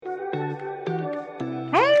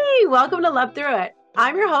welcome to Love Through It.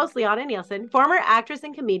 I'm your host, Liana Nielsen, former actress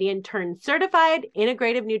and comedian turned certified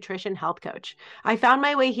integrative nutrition health coach. I found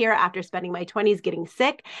my way here after spending my 20s getting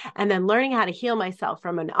sick and then learning how to heal myself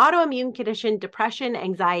from an autoimmune condition, depression,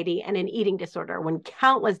 anxiety, and an eating disorder when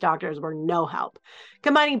countless doctors were no help.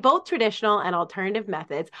 Combining both traditional and alternative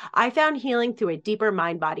methods, I found healing through a deeper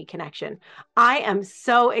mind-body connection. I am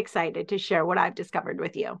so excited to share what I've discovered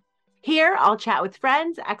with you. Here, I'll chat with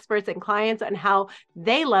friends, experts, and clients on how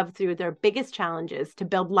they love through their biggest challenges to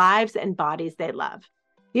build lives and bodies they love.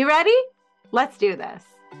 You ready? Let's do this.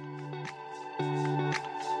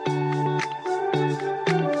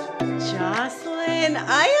 Josselyne,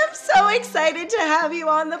 I am so excited to have you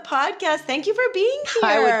on the podcast. Thank you for being here.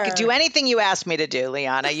 I would do anything you asked me to do,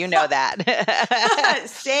 Liana. You know that.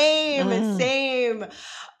 Same.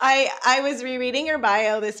 I was rereading your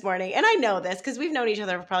bio this morning, and I know this because we've known each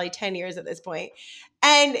other for probably 10 years at this point.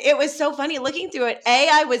 And it was so funny looking through it.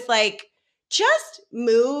 I was like, just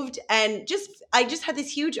moved and I just had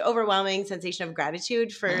this huge overwhelming sensation of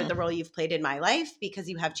gratitude for the role you've played in my life because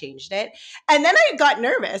you have changed it. And then I got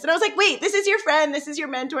nervous and I was like, wait, this is your friend. This is your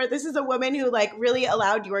mentor. This is a woman who like really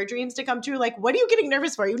allowed your dreams to come true. Like, what are you getting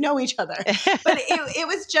nervous for? You know each other. But it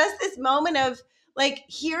was just this moment of like,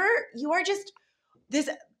 here you are just this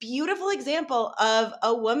beautiful example of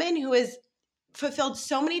a woman who has fulfilled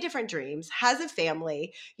so many different dreams, has a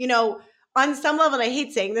family, you know, on some level, and I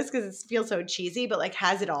hate saying this because it feels so cheesy, but like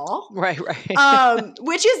has it all. Right.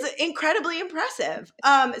 Which is incredibly impressive.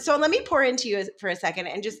 So let me pour into you for a second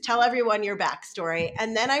and just tell everyone your backstory.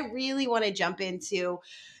 And then I really want to jump into,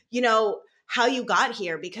 you know, how you got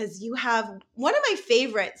here, because you have one of my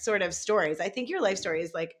favorite sort of stories. I think your life story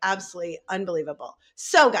is like absolutely unbelievable.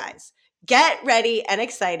 So guys, get ready and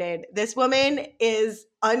excited. This woman is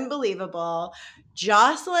unbelievable.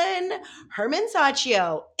 Josselyne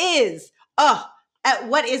Herman-Saccio is,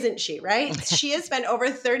 what isn't she, right? She has spent over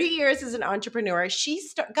 30 years as an entrepreneur. She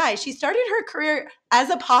started her career as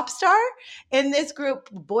a pop star in this group,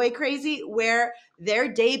 Boy Crazy, where their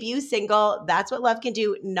debut single, That's What Love Can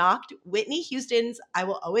Do, knocked Whitney Houston's I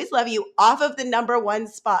Will Always Love You off of the #1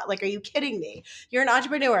 spot. Like, are you kidding me? You're an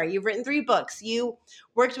entrepreneur. You've written 3 books. You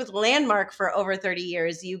worked with Landmark for over 30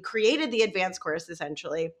 years. You created the advanced course,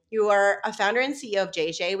 essentially. You are a founder and CEO of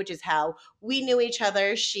JJ, which is how we knew each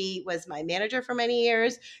other. She was my manager for many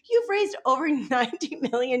years. You've raised over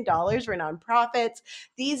 $90 million for nonprofits.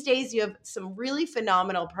 These days, you have some really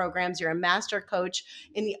phenomenal programs. You're a master coach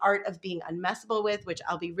in the art of being unmessable with, which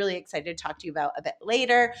I'll be really excited to talk to you about a bit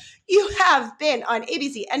later. You have been on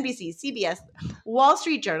ABC, NBC, CBS, Wall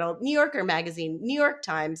Street Journal, New Yorker Magazine, New York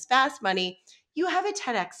Times, Fast Money. You have a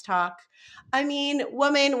TEDx talk. I mean,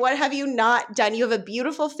 woman, what have you not done? You have a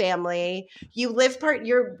beautiful family. You're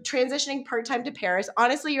transitioning part-time to Paris.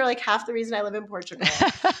 Honestly, you're like half the reason I live in Portugal.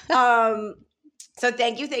 So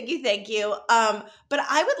thank you. But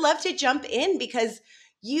I would love to jump in because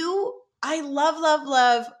I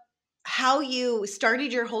love how you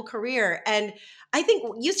started your whole career. And I think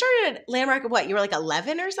you started at Landmark at what? You were like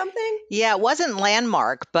 11 or something? Yeah, it wasn't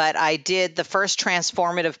Landmark, but I did the first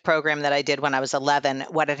transformative program that I did when I was 11.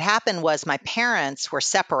 What had happened was my parents were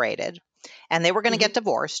separated and they were going to get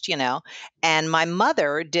divorced, you know, and my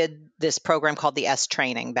mother did this program called the S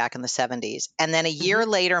Training back in the 70s. And then a year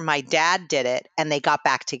later, my dad did it and they got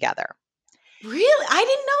back together. Really? I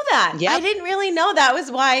didn't know that. Yep. I didn't really know that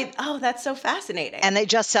was why. Oh, that's so fascinating. And they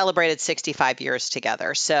just celebrated 65 years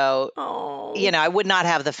together. So, you know, I would not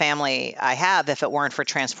have the family I have if it weren't for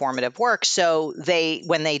transformative work. So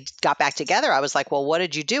when they got back together, I was like, well, what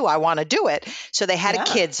did you do? I want to do it. So they had a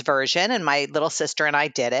kids version and my little sister and I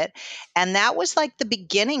did it. And that was like the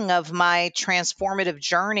beginning of my transformative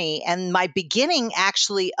journey and my beginning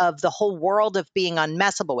actually of the whole world of being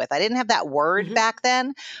unmessable with. I didn't have that word back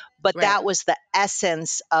then. But that was the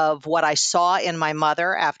essence of what I saw in my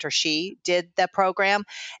mother after she did the program.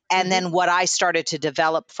 And then what I started to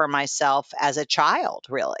develop for myself as a child,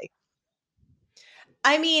 really.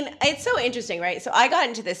 I mean, it's so interesting, right? So I got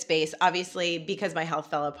into this space, obviously, because my health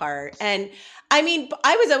fell apart. And I mean,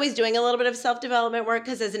 I was always doing a little bit of self-development work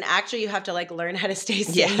because as an actor, you have to like learn how to stay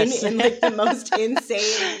sane in like the most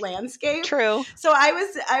insane landscape. True. So I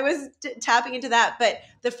was tapping into that. But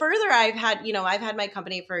the further I've had my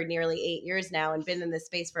company for nearly 8 years now and been in this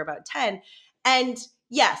space for about 10. And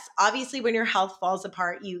yes, obviously when your health falls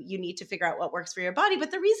apart, you need to figure out what works for your body.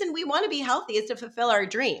 But the reason we want to be healthy is to fulfill our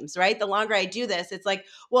dreams, right? The longer I do this, it's like,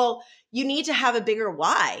 well, you need to have a bigger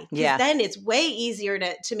why, because then it's way easier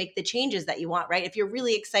to make the changes that you want, right? If you're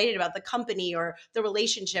really excited about the company or the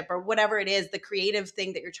relationship or whatever it is, the creative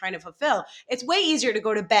thing that you're trying to fulfill, it's way easier to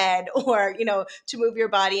go to bed or, to move your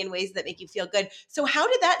body in ways that make you feel good. So how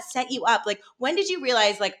did that set you up? Like, when did you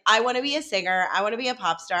realize, like, I want to be a singer, I want to be a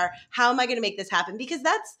pop star, how am I going to make this happen? Because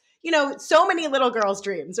that's, so many little girls'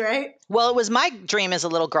 dreams, right? Well, it was my dream as a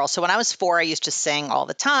little girl. So when I was 4, I used to sing all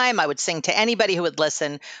the time. I would sing to anybody who would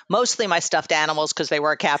listen, mostly my stuffed animals because they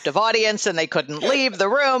were a captive audience and they couldn't leave the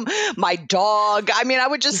room. My dog. I mean, I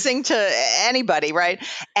would just sing to anybody, right?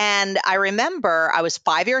 And I remember I was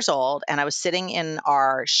 5 years old and I was sitting in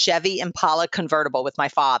our Chevy Impala convertible with my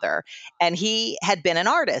father. And he had been an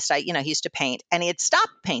artist. He used to paint and he had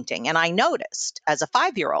stopped painting. And I noticed as a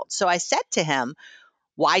 5-year-old. So I said to him,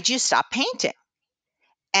 "Why'd you stop painting?"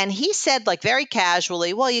 And he said, like, very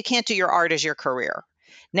casually, "Well, you can't do your art as your career."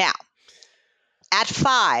 Now, at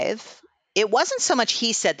 5, it wasn't so much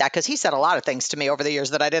he said that, because he said a lot of things to me over the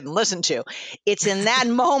years that I didn't listen to. It's in that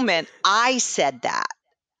moment I said that.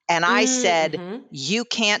 And I said, you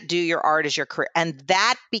can't do your art as your career. And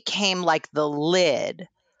that became like the lid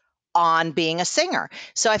on being a singer.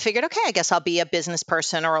 So I figured, okay, I guess I'll be a business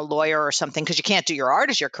person or a lawyer or something, because you can't do your art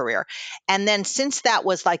as your career. And then since that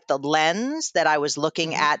was like the lens that I was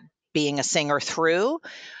looking at being a singer through,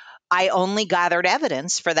 I only gathered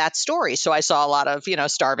evidence for that story. So I saw a lot of,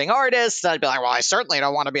 starving artists. I'd be like, well, I certainly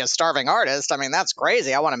don't want to be a starving artist. I mean, that's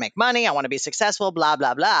crazy. I want to make money. I want to be successful, blah,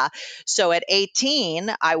 blah, blah. So at 18,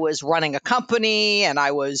 I was running a company and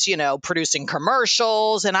I was, producing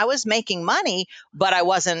commercials and I was making money, but I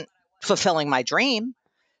wasn't fulfilling my dream,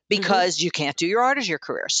 because you can't do your art as your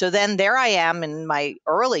career. So then there I am in my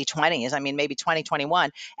early 20s, I mean, maybe 2021,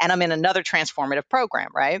 and I'm in another transformative program,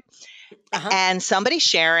 right? And somebody's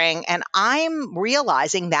sharing, and I'm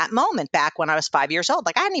realizing that moment back when I was 5 years old.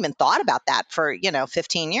 Like, I hadn't even thought about that for,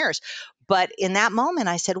 15 years. But in that moment,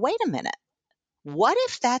 I said, wait a minute, what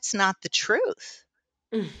if that's not the truth?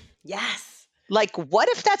 Yes. Like, what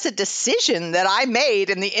if that's a decision that I made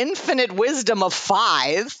in the infinite wisdom of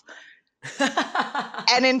 5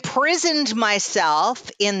 and imprisoned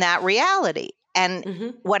myself in that reality?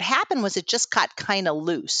 And what happened was it just got kind of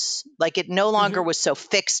loose. Like, it no longer was so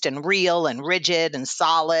fixed and real and rigid and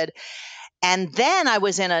solid. And then I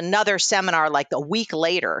was in another seminar like a week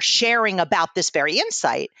later sharing about this very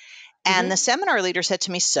insight. And the seminar leader said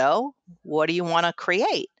to me, "So what do you want to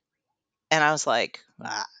create?" And I was like,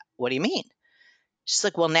 "What do you mean?" She's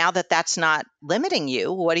like, "Well, now that that's not limiting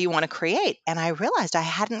you, what do you want to create?" And I realized I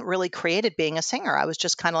hadn't really created being a singer. I was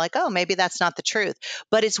just kind of like, oh, maybe that's not the truth.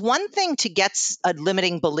 But it's one thing to get a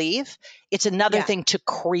limiting belief. It's another thing to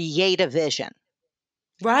create a vision.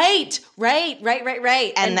 Right.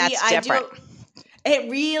 And that's different. It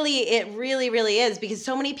really is, because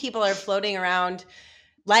so many people are floating around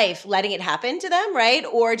life letting it happen to them, right?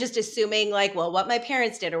 Or just assuming, like, well, what my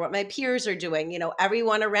parents did or what my peers are doing,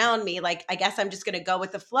 everyone around me, like, I guess I'm just going to go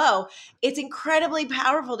with the flow. It's incredibly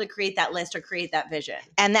powerful to create that list or create that vision.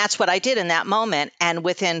 And that's what I did in that moment. And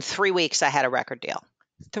within 3 weeks, I had a record deal.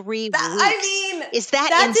 3 weeks. I mean, is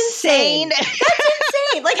that insane? That's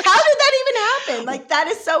insane. Like, how did that even happen? Like, that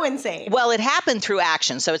is so insane. Well, it happened through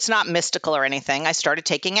action. So it's not mystical or anything. I started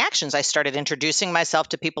taking actions. I started introducing myself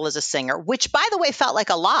to people as a singer, which, by the way, felt like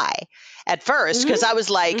a lie at first, because I was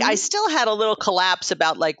like, I still had a little collapse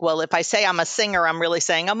about, like, well, if I say I'm a singer, I'm really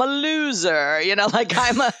saying I'm a loser, like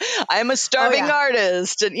I'm a starving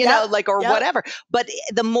artist, and, whatever. But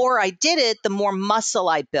the more I did it, the more muscle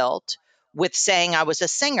I built with saying I was a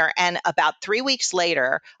singer. And about 3 weeks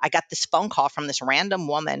later, I got this phone call from this random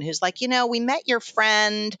woman who's like, we met your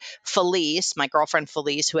friend Felice, my girlfriend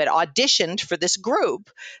Felice, who had auditioned for this girl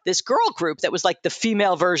group that was like the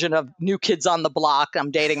female version of New Kids on the Block.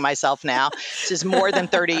 I'm dating myself now. This is more than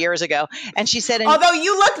 30 years ago. And she said, although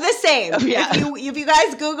you look the same. Yeah. If you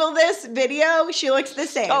guys Google this video, she looks the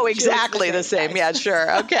same. Oh, exactly the same. Yeah,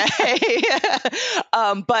 sure. Okay.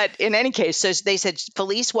 But in any case, so they said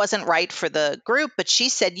Felice wasn't right for the group, but she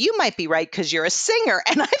said, you might be right because you're a singer.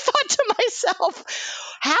 And I thought to myself,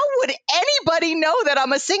 how would anybody know that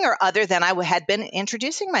I'm a singer other than I had been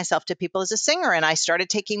introducing myself to people as a singer? And I started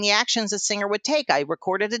taking the actions a singer would take. I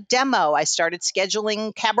recorded a demo. I started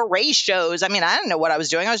scheduling cabaret shows. I mean, I didn't know what I was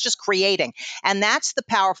doing. I was just creating. And that's the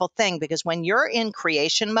powerful thing, because when you're in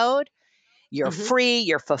creation mode, you're free,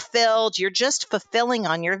 you're fulfilled, you're just fulfilling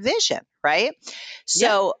on your vision, right?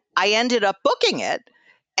 So I ended up booking it.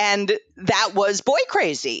 And that was Boy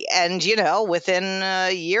Crazy. And, within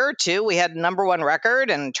a year or two, we had #1 record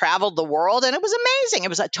and traveled the world. And it was amazing. It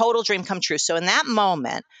was a total dream come true. So in that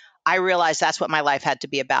moment, I realized that's what my life had to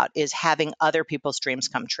be about, is having other people's dreams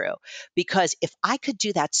come true. Because if I could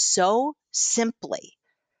do that so simply,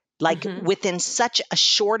 like within such a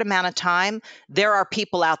short amount of time, there are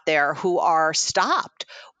people out there who are stopped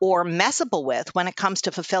or messable with when it comes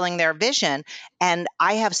to fulfilling their vision. And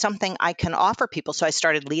I have something I can offer people. So I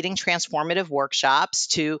started leading transformative workshops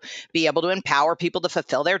to be able to empower people to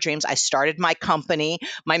fulfill their dreams. I started my company,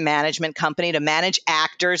 my management company, to manage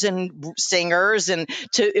actors and singers and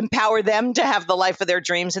to empower them to have the life of their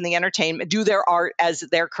dreams in the entertainment, do their art as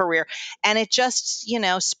their career. And it just,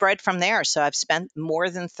 spread from there. So I've spent more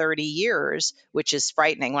than 30 years, which is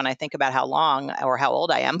frightening when I think about how long or how old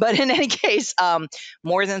I am. But in any case,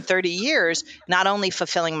 more than 30 years, not only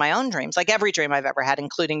fulfilling my own dreams, like every dream I've ever had,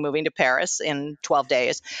 including moving to Paris in 12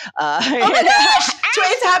 days. Oh my gosh!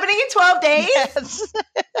 It's happening in 12 days? Yes.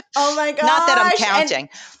 Oh my gosh. Not that I'm counting.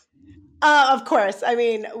 Of course. I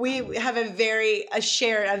mean, we have a very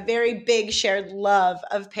big shared love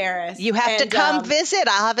of Paris. You have to come visit.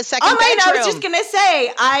 I'll have a second bedroom. I was just going to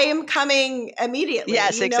say, I am coming immediately.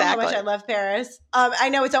 Yes, you exactly. know how much I love Paris. I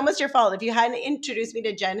know it's almost your fault. If you hadn't introduced me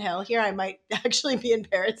to Jen Hill here, I might actually be in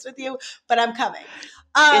Paris with you, but I'm coming.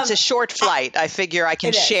 It's a short flight. I figure I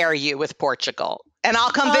can share you with Portugal. And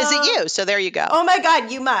I'll come visit you. So there you go. Oh my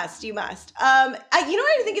God, you must. You must. What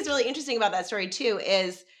I think is really interesting about that story too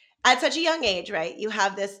is, at such a young age, right? You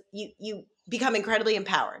have this, you become incredibly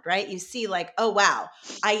empowered, right? You see like, oh, wow,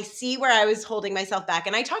 I see where I was holding myself back.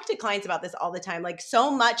 And I talk to clients about this all the time. Like,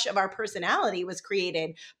 so much of our personality was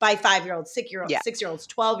created by 5-year-olds, 6-year-olds,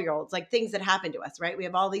 12-year-olds, like things that happen to us, right? We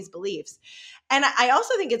have all these beliefs. And I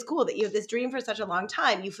also think it's cool that you have this dream for such a long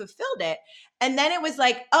time. You fulfilled it. And then it was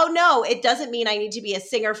like, oh no, it doesn't mean I need to be a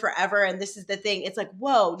singer forever. And this is the thing. It's like,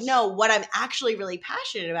 whoa, no, what I'm actually really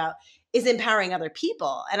passionate about is empowering other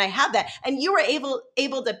people. And I have that. And you were able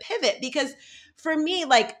to pivot, because for me,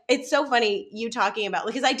 like, it's so funny you talking about,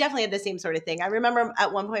 because I definitely had the same sort of thing. I remember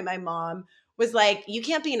at one point my mom was like, you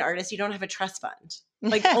can't be an artist. You don't have a trust fund.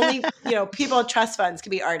 Like, only, people with trust funds can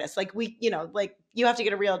be artists. Like, you have to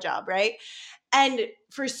get a real job. Right. And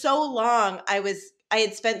for so long, I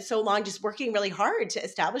had spent so long just working really hard to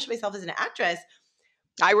establish myself as an actress.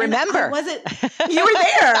 I remember. You were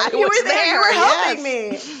there. You were helping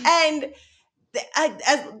me. And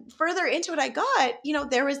as further into it I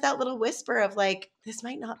got, there was that little whisper of like, this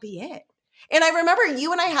might not be it. And I remember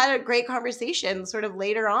you and I had a great conversation sort of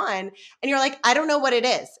later on, and you're like, I don't know what it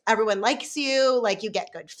is. Everyone likes you. Like, you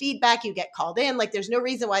get good feedback. You get called in. Like, there's no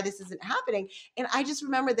reason why this isn't happening. And I just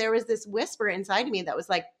remember there was this whisper inside of me that was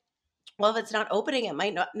like, well, if it's not opening, it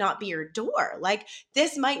might not be your door. Like,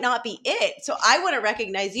 this might not be it. So I want to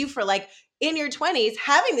recognize you for, like, in your 20s,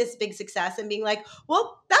 having this big success and being like,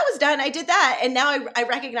 well, that was done. I did that. And now I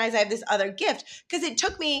recognize I have this other gift. Because it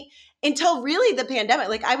took me until really the pandemic.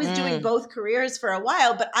 Like, I was doing both careers for a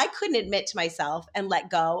while, but I couldn't admit to myself and let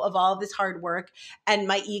go of all of this hard work and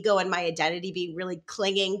my ego and my identity being really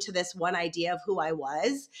clinging to this one idea of who I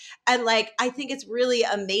was. And like, I think it's really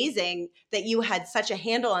amazing that you had such a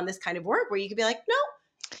handle on this kind of work where you could be like, no,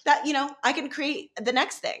 that, I can create the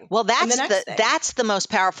next thing. Well, that's the most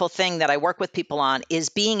powerful thing that I work with people on, is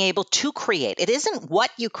being able to create. It isn't what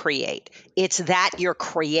you create, it's that you're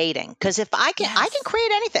creating. Because if I can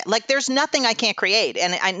create anything. Like, there's nothing I can't create.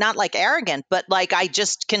 And I'm not like arrogant, but like, I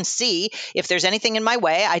just can see if there's anything in my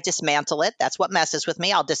way, I dismantle it. That's what messes with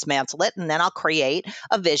me. I'll dismantle it, and then I'll create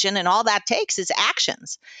a vision. And all that takes is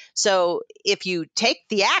actions. So if you take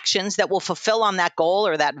the actions that will fulfill on that goal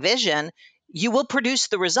or that vision, you will produce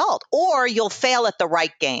the result, or you'll fail at the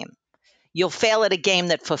right game. You'll fail at a game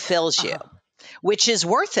that fulfills you, which is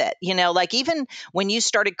worth it. Like, even when you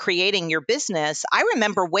started creating your business, I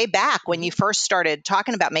remember way back when you first started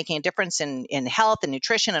talking about making a difference in health and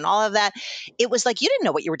nutrition and all of that, it was like, you didn't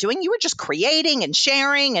know what you were doing. You were just creating and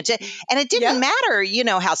sharing. And it didn't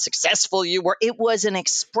matter, how successful you were. It was an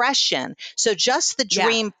expression. So just the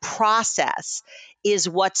dream process is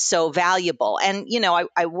what's so valuable. And,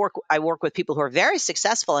 I work with people who are very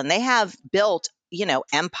successful, and they have built,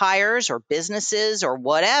 empires or businesses or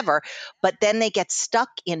whatever, but then they get stuck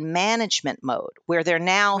in management mode where they're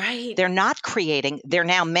not creating, they're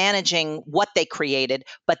now managing what they created,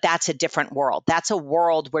 but that's a different world. That's a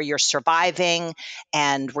world where you're surviving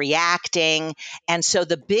and reacting. And so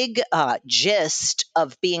the big gist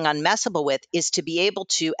of being unmessable with is to be able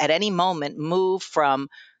to, at any moment, move from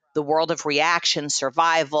the world of reaction,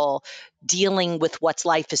 survival, dealing with what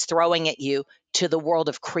life is throwing at you, to the world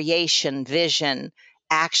of creation, vision,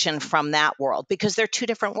 action from that world, because they're two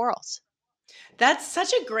different worlds. That's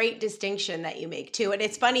such a great distinction that you make too. And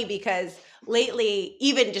it's funny because lately,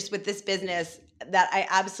 even just with this business that I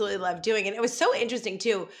absolutely love doing, and it was so interesting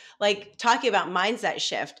too, like talking about mindset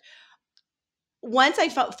shift. Once I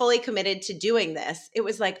felt fully committed to doing this, it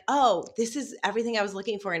was like, oh, this is everything I was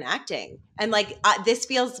looking for in acting. And like, this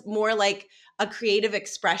feels more like a creative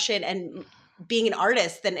expression and being an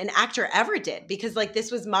artist than an actor ever did, because like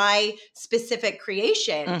this was my specific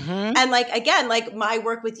creation. Mm-hmm. And like, again, like my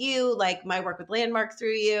work with you, like my work with Landmark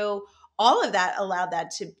through you, all of that allowed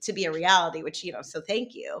that to be a reality, which, so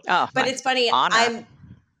thank you. Oh, But it's funny. Honor.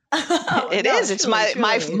 It is. It's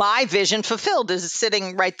truly. My vision fulfilled is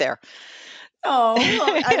sitting right there. Oh,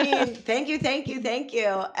 well, I mean, thank you.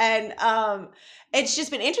 And it's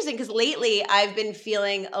just been interesting because lately I've been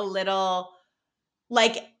feeling a little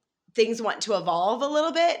like things want to evolve a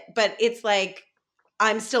little bit, but it's like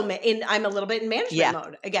I'm a little bit in management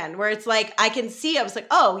mode again, where it's like I can see, I was like,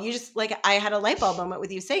 oh, you just like, I had a light bulb moment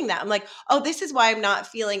with you saying that. I'm like, oh, this is why I'm not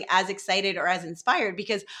feeling as excited or as inspired,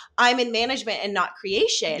 because I'm in management and not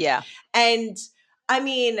creation. Yeah. And I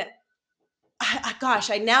mean,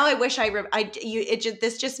 gosh, I wish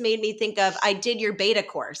this just made me think of, I did your beta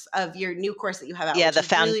course of your new course that you have out, which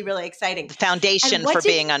is really, really exciting. The foundation for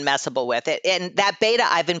being unmessable with it. And that beta,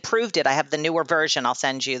 I've improved it. I have the newer version. I'll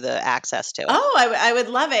send you the access to it. Oh, I would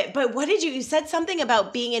love it. But what did you said something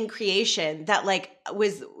about being in creation that like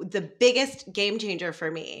was the biggest game changer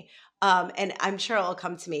for me. And I'm sure it'll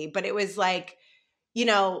come to me, but it was like,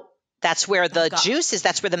 that's where the juice is.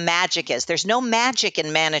 That's where the magic is. There's no magic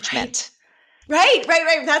in management. Right.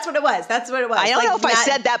 That's what it was. I don't know if I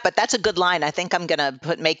said that, but that's a good line. I think I'm going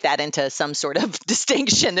to make that into some sort of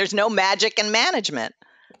distinction. There's no magic in management.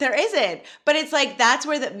 There isn't, but it's like, that's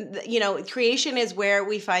where the creation is where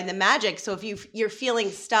we find the magic. So if you're feeling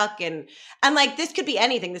stuck and like, this could be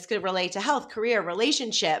anything. This could relate to health, career,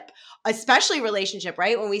 relationship, especially relationship,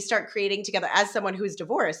 right? When we start creating together as someone who's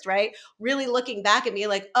divorced, right? Really looking back and being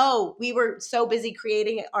like, oh, we were so busy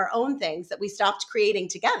creating our own things that we stopped creating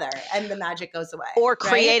together, and the magic goes away. Or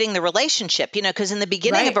creating the relationship, because in the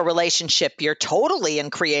beginning of a relationship, you're totally in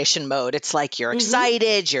creation mode. It's like you're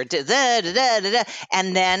excited, you're da-da-da-da-da,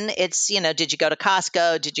 and then it's, did you go to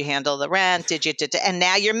Costco? Did you handle the rent? And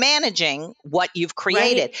now you're managing what you've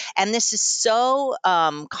created. Right. And this is so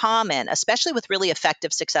common, especially with really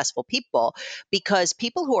effective, successful people, because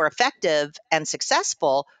people who are effective and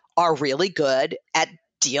successful are really good at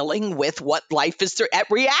dealing with what life is through, at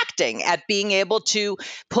reacting, at being able to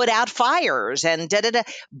put out fires and da-da-da.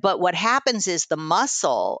 But what happens is the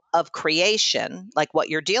muscle of creation, like what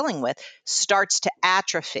you're dealing with, starts to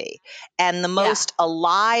atrophy. And the most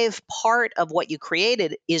alive part of what you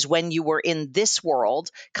created is when you were in this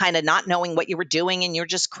world, kind of not knowing what you were doing, and you're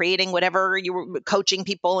just creating whatever you were, coaching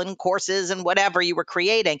people in courses and whatever you were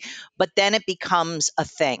creating. But then it becomes a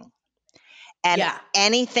thing. And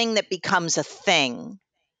anything that becomes a thing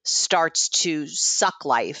starts to suck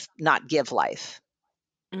life, not give life.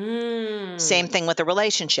 Same thing with a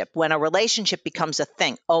relationship. When a relationship becomes a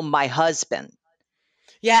thing, oh, my husband.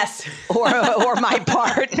 Yes. or my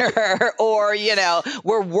partner, or,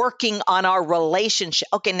 we're working on our relationship.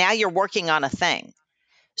 Okay, now you're working on a thing.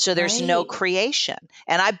 So there's no creation.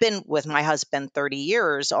 And I've been with my husband 30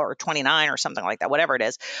 years or 29 or something like that, whatever it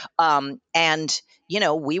is. And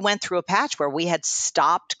we went through a patch where we had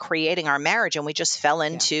stopped creating our marriage, and we just fell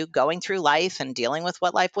into going through life and dealing with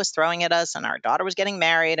what life was throwing at us. And our daughter was getting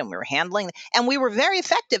married, and we were and we were very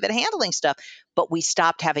effective at handling stuff, but we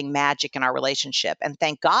stopped having magic in our relationship. And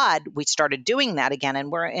thank God we started doing that again. And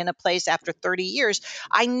we're in a place after 30 years.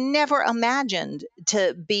 I never imagined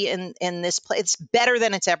to be in this place. It's better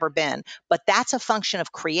than it's ever been, but that's a function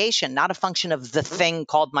of creation, not a function of the thing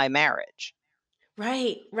called my marriage.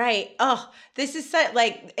 Right. Oh, this is so,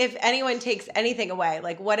 like, if anyone takes anything away,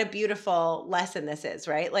 like what a beautiful lesson this is,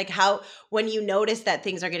 right? Like how, when you notice that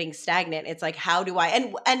things are getting stagnant, it's like, how do I,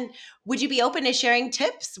 and would you be open to sharing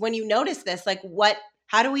tips when you notice this? Like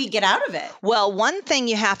how do we get out of it? Well, one thing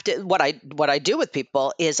you have to, what I do with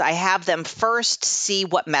people is I have them first see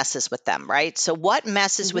what messes with them, right? So what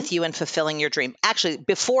messes with you in fulfilling your dream? Actually,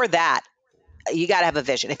 before that, you got to have a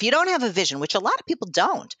vision. If you don't have a vision, which a lot of people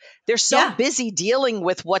don't, they're so busy dealing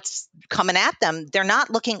with what's coming at them. They're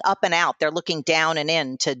not looking up and out. They're looking down and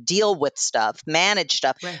in to deal with stuff, manage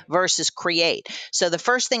stuff versus create. So the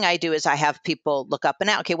first thing I do is I have people look up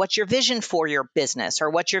and out. Okay, what's your vision for your business,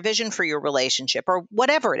 or what's your vision for your relationship, or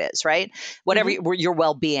whatever it is, right? Whatever your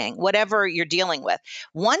well-being, whatever you're dealing with.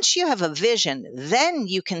 Once you have a vision, then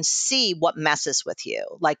you can see what messes with you,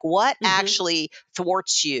 like what actually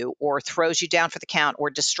thwarts you or throws you down for the count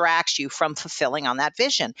or distracts you from fulfilling on that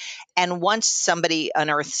vision. And once somebody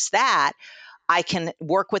unearths that, I can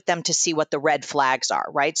work with them to see what the red flags are,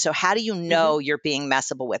 right? So how do you know you're being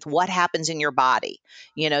messable with? What happens in your body?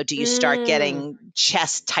 Do you start getting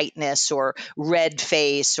chest tightness or red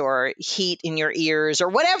face or heat in your ears or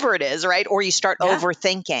whatever it is, right? Or you start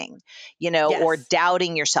overthinking, or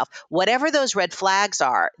doubting yourself. Whatever those red flags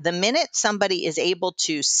are, the minute somebody is able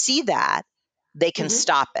to see that, they can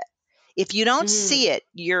stop it. If you don't see it,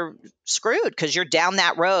 you're screwed because you're down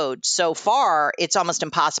that road so far, it's almost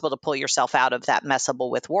impossible to pull yourself out of that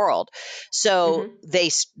messable with world. So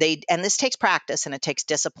and this takes practice and it takes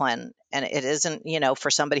discipline, and it isn't,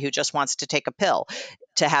 for somebody who just wants to take a pill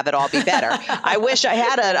to have it all be better. I wish I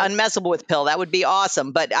had an unmessable with pill. That would be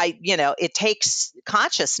awesome. But it takes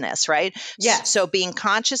consciousness, right? Yes. So being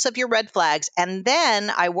conscious of your red flags. And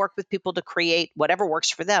then I work with people to create whatever works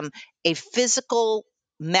for them, a physical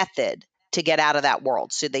method to get out of that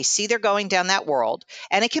world. So they see they're going down that world,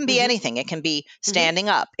 and it can be anything. It can be standing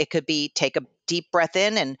up. It could be take a deep breath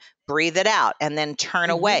in and breathe it out and then turn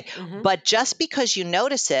away. But just because you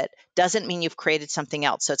notice it doesn't mean you've created something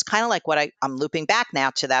else. So it's kind of like what I'm looping back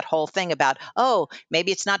now to that whole thing about,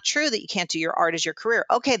 maybe it's not true that you can't do your art as your career.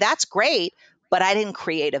 Okay, that's great, but I didn't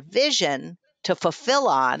create a vision to fulfill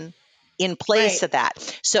on in place of that.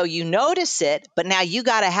 So you notice it, but now you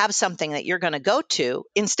got to have something that you're going to go to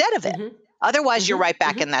instead of it. Otherwise, you're right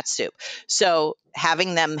back in that soup. So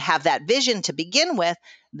having them have that vision to begin with,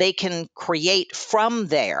 they can create from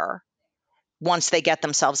there once they get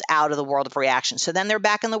themselves out of the world of reaction. So then they're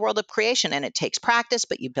back in the world of creation, and it takes practice,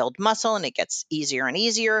 but you build muscle and it gets easier and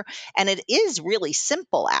easier. And it is really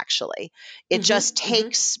simple, actually. It just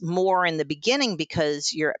takes more in the beginning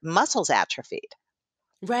because your muscles atrophied.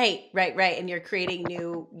 Right. And you're creating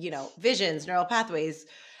new, visions, neural pathways.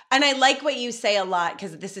 And I like what you say a lot,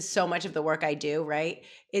 because this is so much of the work I do, right?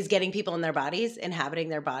 Is getting people in their bodies, inhabiting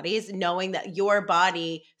their bodies, knowing that your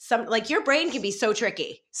body, your brain can be so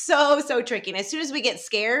tricky, so tricky. And as soon as we get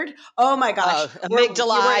scared, oh my gosh.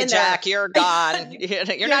 Amygdala, Jack, you're gone.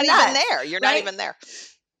 You're not nuts, even there. You're not even there.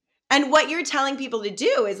 And what you're telling people to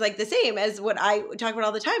do is like the same as what I talk about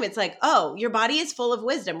all the time. It's like, your body is full of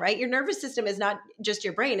wisdom, right? Your nervous system is not just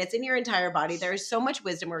your brain. It's in your entire body. There is so much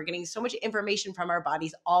wisdom. We're getting so much information from our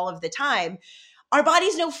bodies all of the time. Our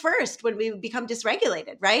bodies know first when we become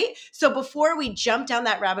dysregulated, right? So before we jump down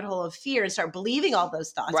that rabbit hole of fear and start believing all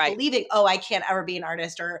those thoughts, believing, I can't ever be an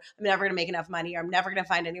artist, or I'm never going to make enough money, or I'm never going to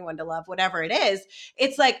find anyone to love, whatever it is,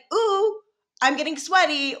 it's like, ooh, I'm getting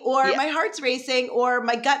sweaty, or my heart's racing, or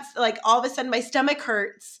my guts, like all of a sudden my stomach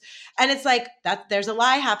hurts. And it's like there's a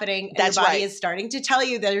lie happening. And your body is starting to tell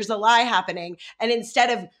you there's a lie happening. And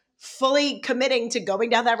instead of fully committing to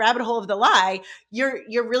going down that rabbit hole of the lie, you're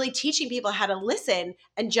really teaching people how to listen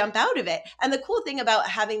and jump out of it. And the cool thing about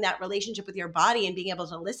having that relationship with your body and being able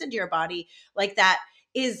to listen to your body like that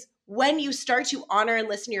is when you start to honor and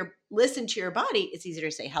listen to your body, it's easier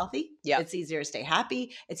to stay healthy. It's easier to stay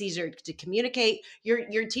happy. It's easier to communicate.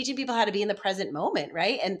 You're teaching people how to be in the present moment,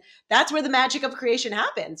 right? And that's where the magic of creation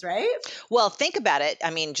happens, right? Well, think about it.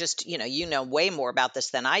 I mean, just, you know way more about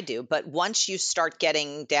this than I do, but once you start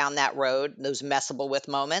getting down that road, those messable with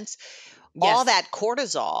moments, all that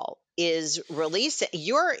cortisol is released.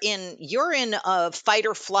 You're in a fight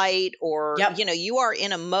or flight, or you are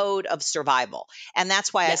in a mode of survival. And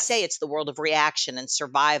that's why I say it's the world of reaction and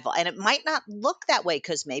survival. And it might not look that way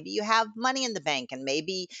because maybe you have money in the bank, and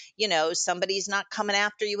maybe somebody's not coming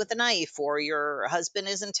after you with a knife, or your husband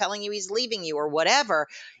isn't telling you he's leaving you, or whatever.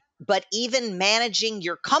 But even managing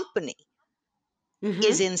your company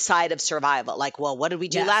is inside of survival. Like, well, what did we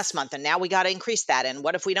do last month? And now we got to increase that. And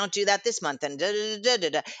what if we don't do that this month? And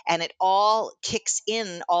and it all kicks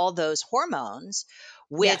in all those hormones,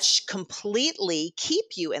 which completely keep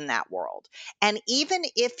you in that world. And even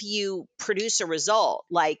if you produce a result,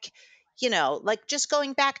 like just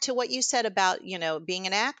going back to what you said about, being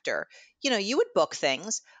an actor, you would book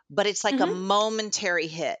things, but it's like a momentary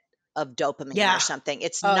hit of dopamine or something.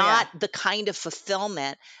 It's not the kind of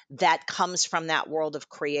fulfillment that comes from that world of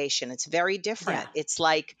creation. It's very different. It's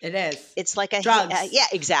like it is. It's like a drugs.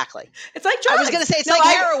 Exactly. It's like drugs. I was going to say it's like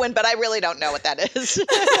heroin, but I really don't know what that is.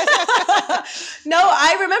 No,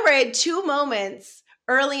 I remember I had two moments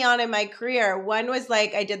early on in my career. One was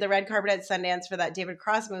like I did the red carpet at Sundance for that David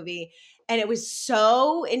Cross movie. And it was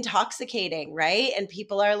so intoxicating, right? And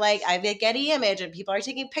people are like, I have a Getty image, and people are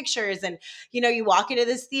taking pictures. And, you walk into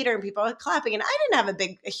this theater and people are clapping. And I didn't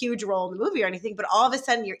have a huge role in the movie or anything, but all of a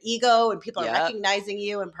sudden your ego and people are recognizing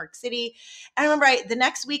you in Park City. And I remember the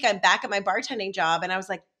next week I'm back at my bartending job, and I was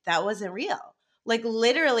like, that wasn't real. Like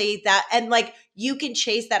literally that, and like you can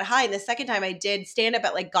chase that high. And the second time I did stand up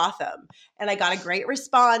at like Gotham and I got a great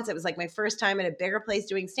response. It was like my first time in a bigger place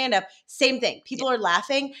doing stand up. Same thing. People are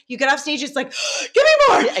laughing. You get off stage, it's like, give me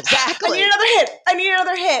more. Yeah, exactly. I need another hit. I need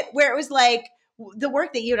another hit. Where it was like the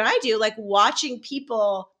work that you and I do, like watching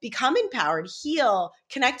people become empowered, heal,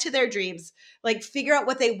 connect to their dreams, like figure out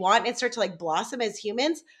what they want and start to like blossom as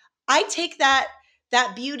humans. I take that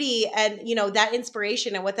beauty and, you know, that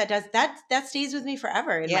inspiration and what that does, that stays with me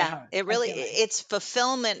forever in my heart. It I really, feel like. it's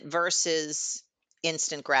fulfillment versus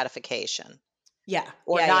instant gratification. Yeah.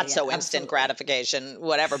 Or yeah, not yeah, so instant absolutely. gratification,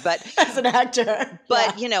 whatever. But As an actor.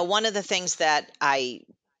 But, you know, one of the things that I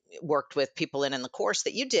worked with people in the course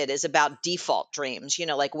that you did is about default dreams. You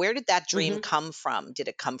know, like where did that dream come from? Did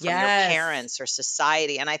it come from your Yes. parents or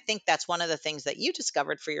society? And I think that's one of the things that you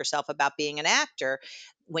discovered for yourself about being an actor.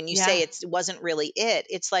 When you say it wasn't really it,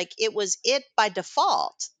 it's like it was it by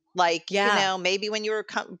default. Like, you know, maybe when you were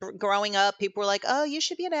growing up, people were like, oh, you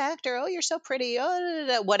should be an actor. Oh, you're so pretty. Oh, da,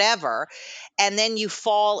 da, da, whatever. And then you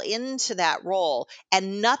fall into that role,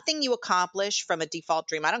 and nothing you accomplish from a default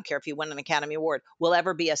dream, I don't care if you win an Academy Award, will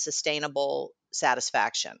ever be a sustainable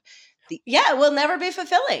satisfaction. It will never be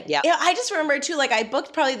fulfilling. Yeah. You know, I just remember too, like I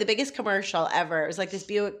booked probably the biggest commercial ever. It was like this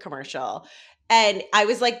Buick commercial. And I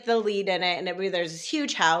was like the lead in it. And there's this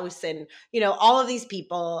huge house and, you know, all of these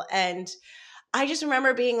people. And I just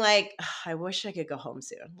remember being like, I wish I could go home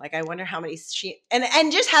soon. Like, I wonder how many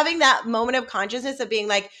and just having that moment of consciousness of being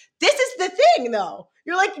like, this is the thing though.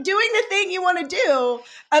 You're like doing the thing you want to do.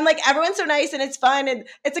 And like, everyone's so nice and it's fun. And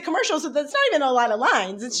it's a commercial. So that's not even a lot of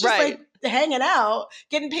lines. It's just like hanging out,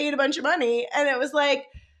 getting paid a bunch of money. And it was like,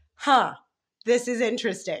 this is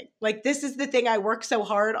interesting. Like, this is the thing I work so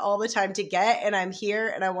hard all the time to get. And I'm here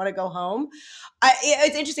and I want to go home.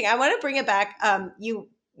 It's interesting. I want to bring it back. You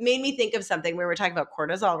made me think of something. We were talking about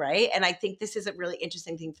cortisol, right? And I think this is a really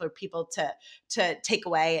interesting thing for people to take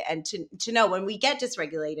away and to know when we get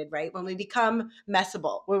dysregulated, right? When we become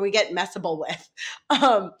messable, when we get messable with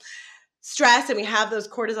stress and we have those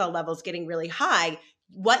cortisol levels getting really high,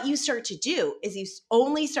 what you start to do is you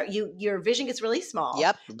only start, your vision gets really small.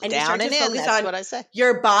 Yep. And down you start and to focus in. That's on what I say.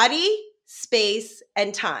 your body, space,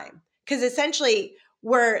 and time. Because essentially,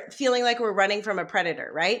 we're feeling like we're running from a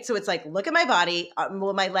predator, right? So it's like, look at my body,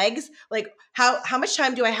 my legs, like how much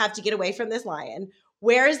time do I have to get away from this lion?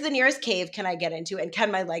 Where is the nearest cave can I get into? And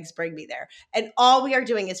can my legs bring me there? And all we are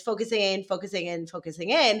doing is focusing in,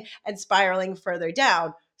 and spiraling further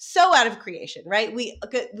down. So out of creation, right? We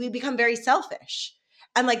become very selfish.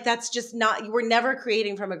 And like, that's just not, we're never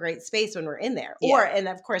creating from a great space when we're in there. And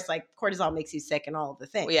of course, like cortisol makes you sick and all of the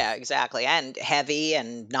things. Yeah, exactly. And heavy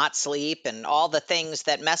and not sleep and all the things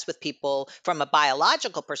that mess with people from a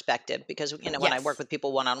biological perspective. Because, you know, when I work with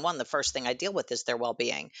people one-on-one, the first thing I deal with is their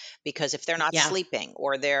well-being. Because if they're not sleeping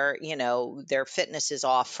or their, you know, their fitness is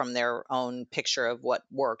off from their own picture of what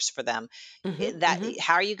works for them,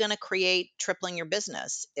 how are you going to create tripling your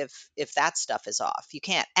business if that stuff is off? You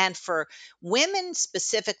can't. And for women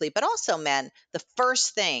specifically, but also men, the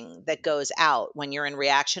first thing that goes out when you're in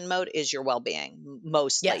reaction mode is your well-being.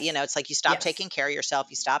 Mostly, you know, it's like you stop taking care of yourself,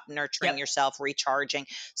 you stop nurturing yourself, recharging.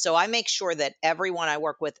 So I make sure that everyone I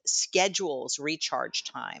work with schedules recharge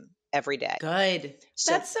time every day. Good.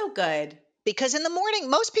 That's so good. Because in the morning,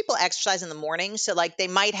 most people exercise in the morning. So like they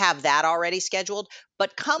might have that already scheduled,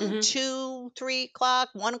 but come 2, 3 o'clock,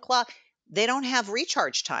 1 o'clock, they don't have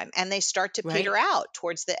recharge time and they start to peter out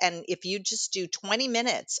towards and if you just do 20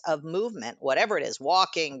 minutes of movement, whatever it is,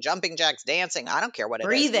 walking, jumping jacks, dancing, I don't care what it is.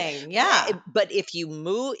 Breathing. But if you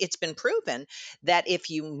move, it's been proven that if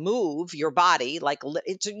you move your body, like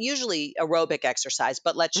it's usually aerobic exercise,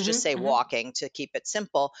 but let's just say walking to keep it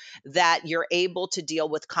simple, that you're able to deal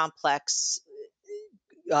with complex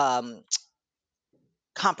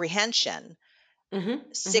comprehension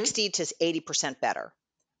 60 to 80% better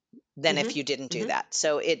than if you didn't do that.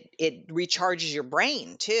 So it recharges your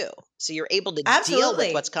brain too. So you're able to deal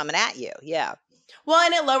with what's coming at you. Yeah. Well,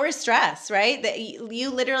 and it lowers stress, right? That you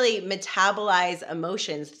literally metabolize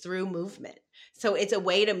emotions through movement. So it's a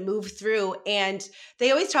way to move through. And they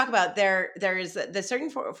always talk about there's the certain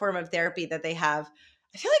form of therapy that they have.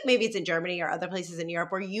 I feel like maybe it's in Germany or other places in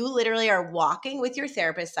Europe where you literally are walking with your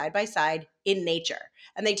therapist side by side in nature.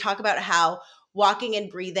 And they talk about how walking and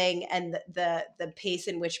breathing and the pace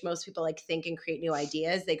in which most people like think and create new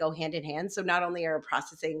ideas, they go hand in hand. So not only are we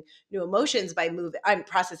processing new emotions by I'm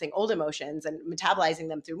processing old emotions and metabolizing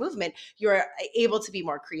them through movement, you're able to be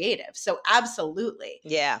more creative. So absolutely.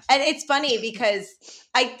 Yeah. And it's funny because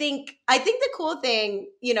I think the cool thing,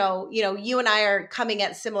 you and I are coming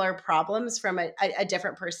at similar problems from a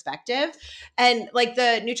different perspective. And like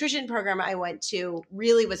the nutrition program I went to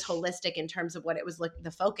really was holistic in terms of what it was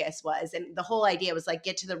the focus was. And the whole idea was like,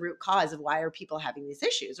 get to the root cause of why are people having these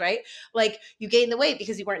issues, right? Like you gained the weight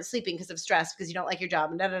because you weren't sleeping because of stress, because you don't like your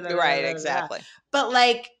job. Right, exactly. But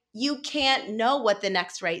like, you can't know what the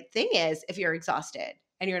next right thing is if you're exhausted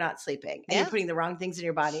and you're not sleeping and you're putting the wrong things in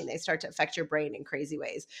your body and they start to affect your brain in crazy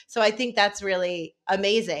ways. So I think that's really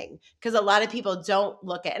amazing because a lot of people don't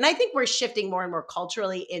look at, and I think we're shifting more and more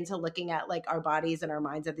culturally into looking at like our bodies and our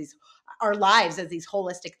minds of our lives as these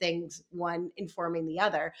holistic things, one informing the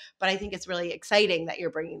other. But I think it's really exciting that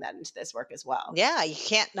you're bringing that into this work as well. Yeah, you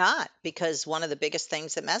can't not, because one of the biggest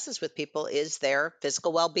things that messes with people is their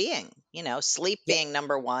physical well-being. Sleep being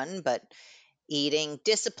number one, but eating,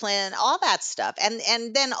 discipline, all that stuff.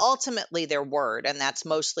 And then ultimately their word, and that's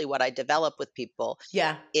mostly what I develop with people.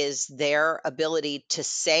 Yeah. Is their ability to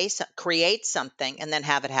create something and then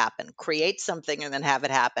have it happen, create something and then have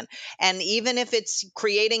it happen. And even if it's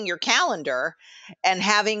creating your calendar and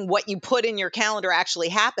having what you put in your calendar actually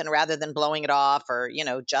happen rather than blowing it off or,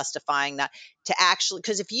 justifying that, to actually,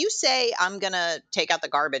 because if you say, I'm going to take out the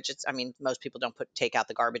garbage, most people don't take out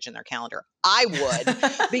the garbage in their calendar. I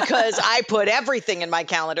would, because I put everything in my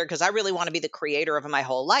calendar because I really want to be the creator of my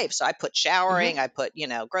whole life. So I put showering, I put,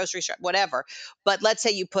 grocery shop, whatever. But let's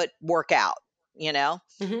say you put workout,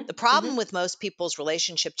 the problem with most people's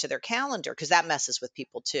relationship to their calendar, because that messes with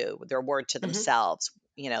people too, their word to themselves,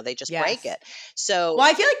 they just break it. So, well,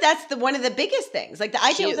 I feel like that's one of the biggest things. Like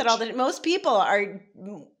I deal with it all the most people are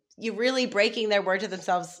you really breaking their word to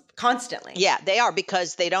themselves constantly. Yeah, they are,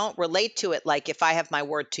 because they don't relate to it. Like if I have my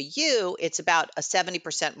word to you, it's about a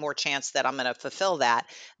 70% more chance that I'm going to fulfill that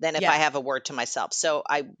than if I have a word to myself. So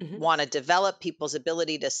I want to develop people's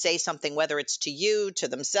ability to say something, whether it's to you, to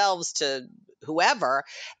themselves, to whoever,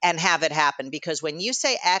 and have it happen. Because when you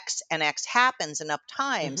say X and X happens enough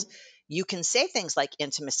times, you can say things like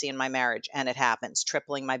intimacy in my marriage and it happens,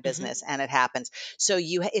 tripling my business and it happens. So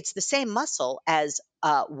it's the same muscle as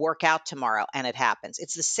work out tomorrow and it happens.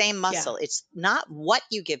 It's the same muscle. It's not what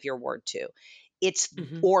you give your word to, it's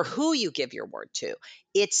or who you give your word to.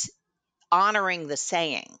 It's honoring the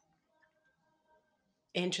saying.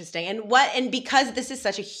 Interesting. And because this is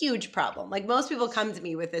such a huge problem, like most people come to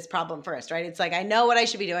me with this problem first, right? It's like, I know what I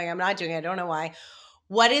should be doing. I'm not doing it. I don't know why.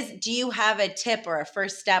 Do you have a tip or a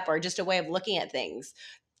first step or just a way of looking at things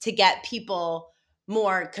to get people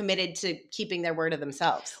more committed to keeping their word to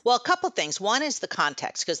themselves? Well, a couple things. One is the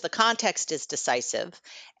context, because the context is decisive.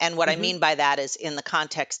 And what I mean by that is, in the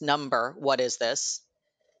context number, what is this?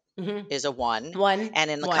 Is a one.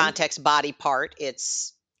 And in the context body part,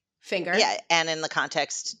 it's finger. Yeah. And in the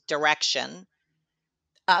context direction,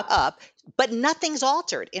 up. But nothing's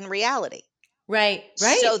altered in reality. Right.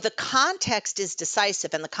 So the context is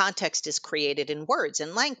decisive, and the context is created in words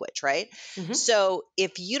and language, right? So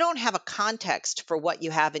if you don't have a context for what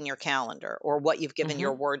you have in your calendar or what you've given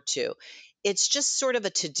your word to, it's just sort of a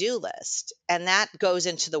to-do list. And that goes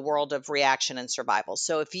into the world of reaction and survival.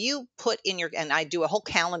 So if you put in and I do a whole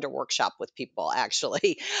calendar workshop with people,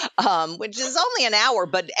 actually, which is only an hour,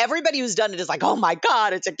 but everybody who's done it is like, oh my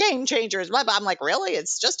God, it's a game changer. I'm like, really?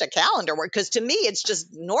 It's just a calendar work? Because to me, it's just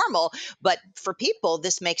normal. But for people,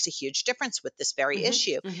 this makes a huge difference with this very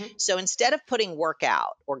issue. So instead of putting work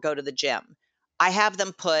out or go to the gym, I have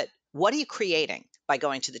them put, what are you creating by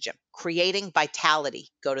going to the gym? Creating vitality,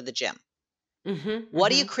 go to the gym.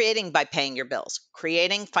 What are you creating by paying your bills?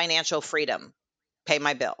 Creating financial freedom, pay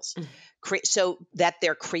my bills. So that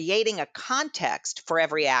they're creating a context for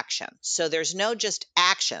every action. So there's no just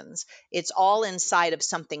actions. It's all inside of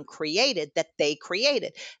something created that they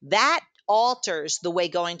created. That alters the way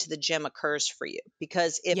going to the gym occurs for you.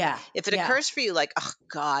 Because if it occurs for you like, oh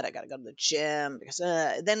God, I got to go to the gym, because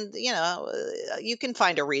then, you can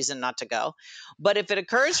find a reason not to go. But if it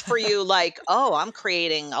occurs for you like, oh, I'm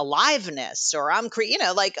creating aliveness, or I'm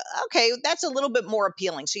like, okay, that's a little bit more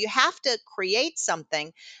appealing. So you have to create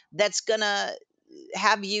something that's going to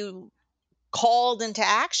have you called into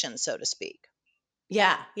action, so to speak.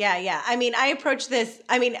 Yeah. I mean, I approach this,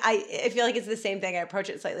 I feel like it's the same thing. I approach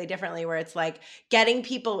it slightly differently, where it's like getting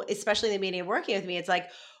people, especially in the media working with me, it's like,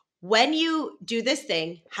 when you do this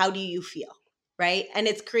thing, how do you feel? Right. And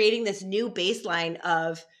it's creating this new baseline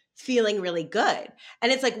of feeling really good.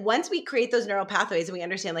 And it's like, once we create those neural pathways and we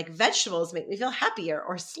understand like vegetables make me feel happier,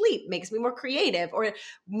 or sleep makes me more creative, or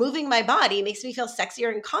moving my body makes me feel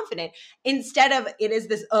sexier and confident, instead of it is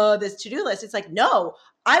this to-do list, it's like, no,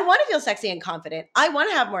 I want to feel sexy and confident. I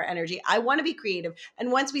want to have more energy. I want to be creative.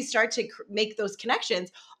 And once we start to make those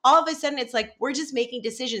connections, all of a sudden it's like, we're just making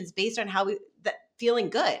decisions based on how that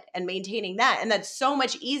feeling good and maintaining that. And that's so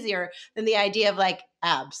much easier than the idea of like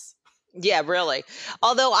abs. Yeah, really.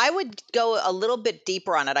 Although I would go a little bit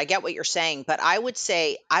deeper on it. I get what you're saying, but I would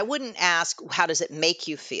say I wouldn't ask, how does it make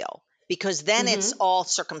you feel? Because then it's Mm-hmm. all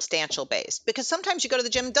circumstantial based. Because sometimes you go to the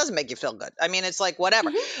gym, it doesn't make you feel good. I mean, it's like whatever.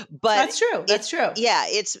 Mm-hmm. But That's true. it, That's true. yeah,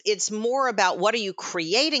 it's more about what are you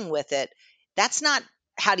creating with it. That's not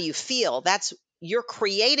how do you feel. That's you're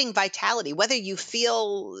creating vitality, whether you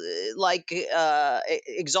feel like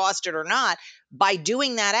exhausted or not. By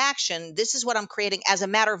doing that action, this is what I'm creating as a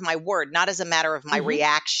matter of my word, not as a matter of my Mm-hmm.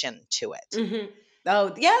 reaction to it. Mm-hmm.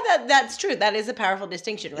 Oh, yeah, that's true. That is a powerful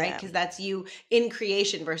distinction, right? Yeah. Because that's you in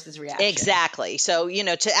creation versus reaction. Exactly. So,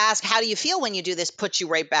 to ask, how do you feel when you do this, puts you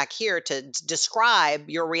right back here to describe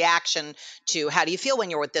your reaction to how do you feel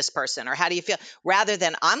when you're with this person, or how do you feel, rather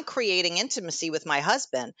than I'm creating intimacy with my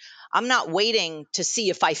husband. I'm not waiting to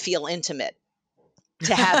see if I feel intimate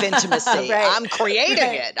to have intimacy. Right. I'm creating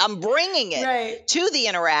Right. it. I'm bringing it Right. to the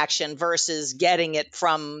interaction versus getting it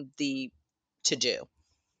from the to do.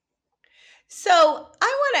 So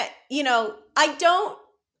I want to, I don't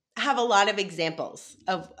have a lot of examples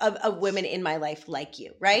of women in my life like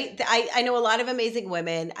you, right? I know a lot of amazing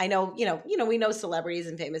women. I know, we know celebrities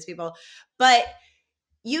and famous people, but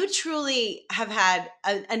you truly have had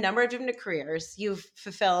a number of different careers. You've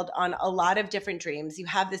fulfilled on a lot of different dreams. You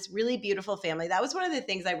have this really beautiful family. That was one of the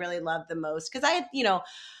things I really loved the most, because I had,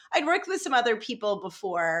 I'd worked with some other people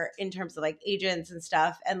before in terms of like agents and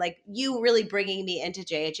stuff. And like you really bringing me into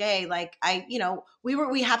JHA, like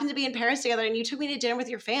we happened to be in Paris together and you took me to dinner with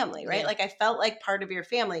your family, right? Yeah. Like I felt like part of your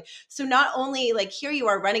family. So not only like here you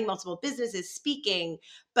are running multiple businesses, speaking,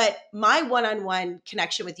 but my one-on-one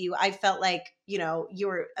connection with you, I felt like, you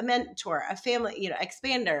were a mentor, a family,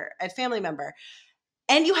 expander, a family member,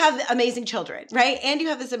 and you have amazing children, right? And you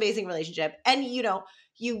have this amazing relationship, and,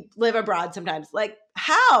 you live abroad sometimes. Like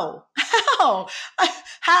how, help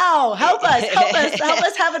us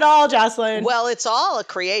have it all, Josselyne. Well, it's all a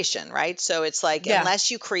creation, right? So it's like, Yeah. unless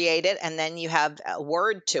you create it and then you have a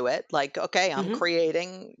word to it, like, okay, I'm Mm-hmm.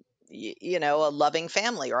 creating, a loving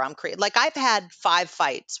family, or I'm creating, like, I've had 5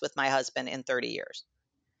 fights with my husband in 30 years.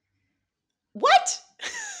 What?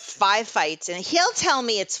 5 fights, and he'll tell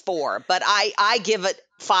me it's 4, but I give it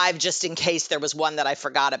 5 just in case there was one that I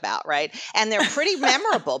forgot about, right? And they're pretty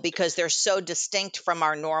memorable because they're so distinct from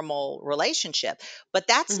our normal relationship. But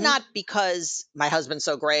that's Mm-hmm. not because my husband's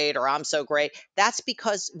so great or I'm so great. That's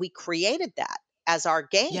because we created that as our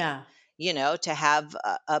game. Yeah. To have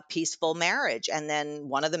a peaceful marriage. And then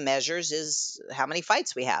one of the measures is how many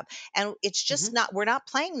fights we have. And it's just Mm-hmm. not, we're not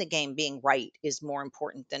playing the game. Being right is more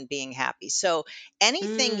important than being happy. So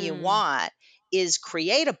anything you want is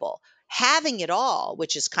creatable. Having it all,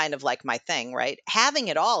 which is kind of like my thing, right? Having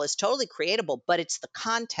it all is totally creatable, but it's the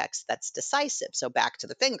context that's decisive. So back to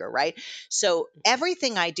the finger, right? So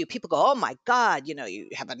everything I do, people go, oh my God, you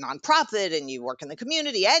have a nonprofit and you work in the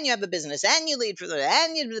community and you have a business and you lead for the,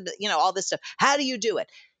 and all this stuff. How do you do it?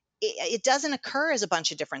 It doesn't occur as a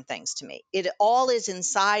bunch of different things to me. It all is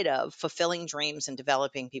inside of fulfilling dreams and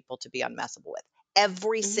developing people to be unmessable with.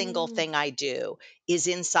 Every single thing I do is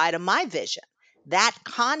inside of my vision. That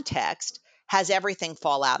context has everything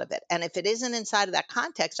fall out of it. And if it isn't inside of that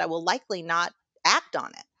context, I will likely not act on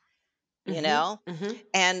it, Mm-hmm.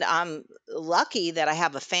 And I'm lucky that I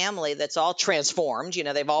have a family that's all transformed.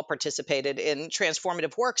 They've all participated in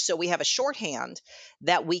transformative work. So we have a shorthand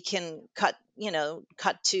that we can cut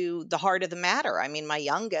to the heart of the matter. I mean, my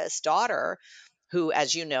youngest daughter, who,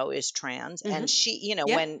 as you know, is trans, Mm-hmm. and she,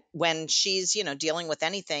 Yeah. when she's, dealing with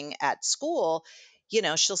anything at school,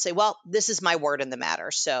 she'll say, well, this is my word in the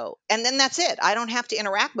matter. So, and then that's it. I don't have to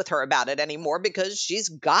interact with her about it anymore because she's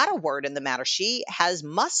got a word in the matter. She has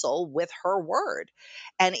muscle with her word.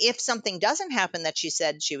 And if something doesn't happen that she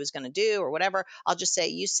said she was going to do or whatever, I'll just say,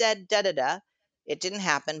 you said da da da. It didn't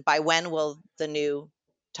happen. By when will the new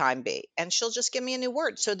time be? And she'll just give me a new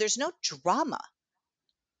word. So there's no drama.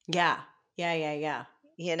 Yeah. Yeah.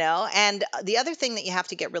 And the other thing that you have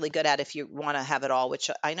to get really good at if you want to have it all,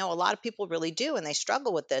 which I know a lot of people really do and they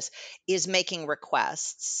struggle with this, is making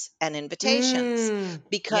requests and invitations,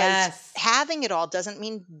 because Yes. having it all doesn't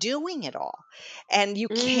mean doing it all. and you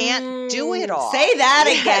can't do it Say all. that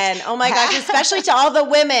Yes. again. Oh my gosh, especially to all the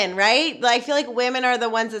women, right? Like, I feel like women are the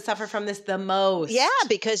ones that suffer from this the Yeah, most.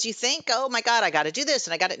 because you think, oh my God, I got to do this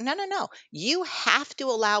and I got to. No, no, no. You have to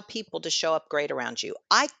allow people to show up great around you.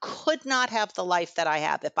 I could not have the life that I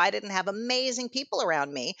have if I didn't have amazing people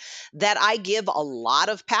around me that I give a lot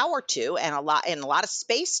of power to and a lot of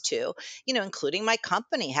space to, including my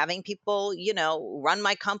company, having people, run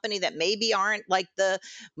my company that maybe aren't like the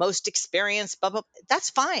most experienced, blah, blah. That's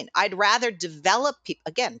fine. I'd rather develop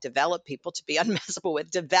people to be unmessable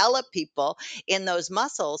with, develop people in those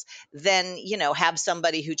muscles than have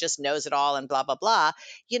somebody who just knows it all and blah blah blah.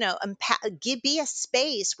 Be a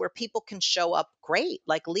space where people can show up great,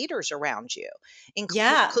 like leaders around you,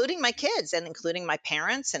 Yeah. including my kids and including my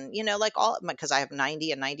parents, and like all because I have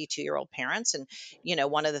 90 and 92-year-old parents, and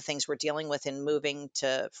one of the things we're dealing with in moving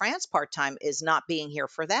to France part-time is not being here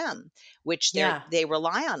for them, which Yeah. they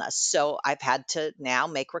rely on us. So I've had to now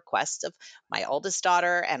make requests of my oldest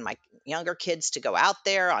daughter and my younger kids to go out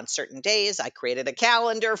there on certain days. I created a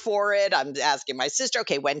calendar for it. I'm asking my sister,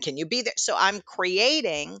 okay, when can you be there? So I'm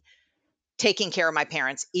creating taking care of my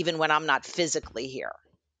parents even when I'm not physically here.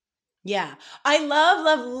 Yeah. I love,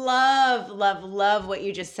 love, love, love, love what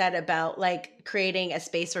you just said about like creating a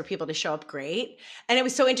space for people to show up great. And it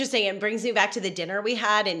was so interesting. It brings me back to the dinner we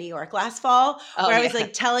had in New York last fall, Oh where I yeah. was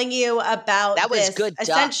like telling you about That was this good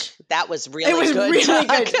duck. essential. That was It really was good really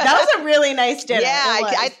duck. good. That was a really nice Yeah, dinner. It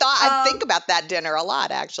I was. thought I'd think about that dinner a lot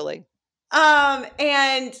actually.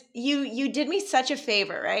 And you did me such a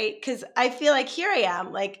favor, right? Because I feel like here I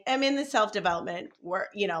am, like I'm in the self-development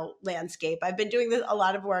work, landscape. I've been doing this a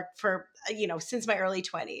lot of work for since my early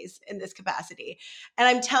 20s in this capacity. And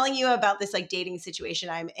I'm telling you about this like dating situation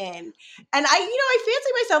I'm in. And I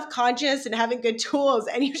fancy myself conscious and having good tools.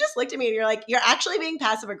 And you just looked at me and you're like, you're actually being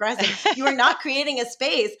passive aggressive. You are not creating a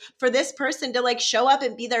space for this person to like show up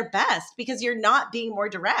and be their best because you're not being more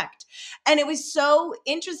direct. And it was so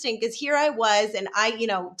interesting because here I was, and I,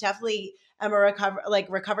 definitely am a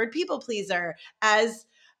recovered people pleaser. As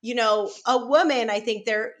a woman, I think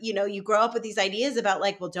you grow up with these ideas about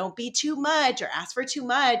like, well, don't be too much or ask for too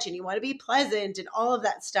much, and you want to be pleasant and all of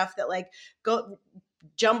that stuff that like go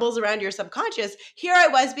jumbles around your subconscious. Here I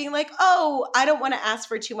was being like, oh, I don't want to ask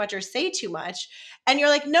for too much or say too much. And you're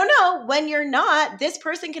like, no, when you're not, this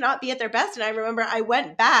person cannot be at their best. And I remember I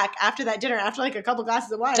went back after that dinner, after like a couple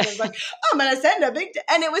glasses of wine, and I was like, I'm going to send a big,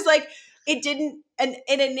 and it was like, it didn't, and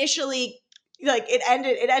it initially, like it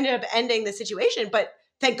ended up ending the situation, but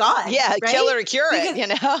thank God, Yeah, kill right? it or cure Because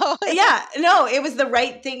it. yeah, no, it was the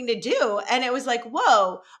right thing to do. And it was like,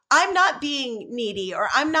 whoa, I'm not being needy or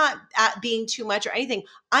I'm not being too much or anything.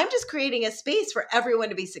 I'm just creating a space for everyone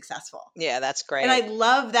to be successful. Yeah, that's And great. I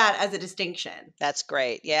love that as a distinction. That's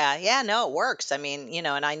great. Yeah. Yeah. No, it works. I mean,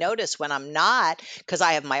 and I notice when I'm not, because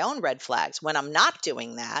I have my own red flags, when I'm not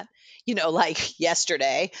doing that, like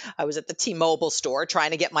yesterday, I was at the T-Mobile store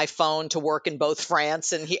trying to get my phone to work in both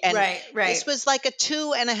France and Right, right. this was like a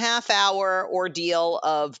 2.5 hour ordeal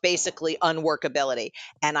of basically unworkability.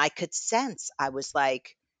 And I could sense, I was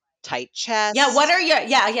like, tight Yeah,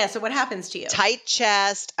 chest, so what happens to you? tight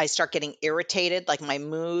chest. I start getting irritated. Like my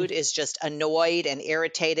mood is just annoyed and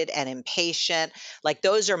irritated and impatient. Like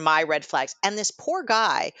those are my red flags. And this poor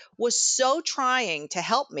guy was so trying to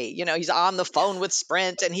help me. He's on the phone with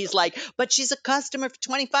Sprint and he's like, but she's a customer for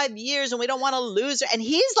 25 years and we don't want to lose her. And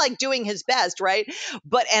he's like doing his best, right?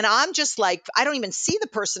 And I'm just like, I don't even see the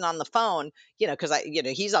person on the phone, because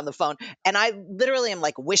he's on the phone. And I literally am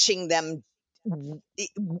like wishing them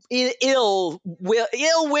ill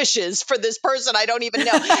wishes for this person I don't even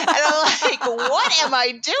know. And I'm like, what am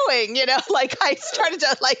I doing? Like I started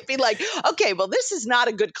to like be like, okay, well, this is not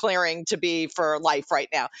a good clearing to be for life right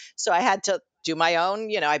now. So I had to do my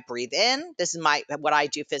own, I breathe in. This is what I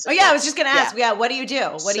do Oh yeah, physically. I was just going to Yeah. ask. Yeah, what do you do?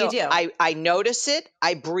 What do you So do? I notice it.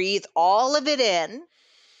 I breathe all of it in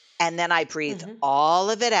and then I breathe Mhm.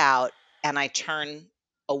 all of it out and I turn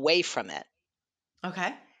away from it.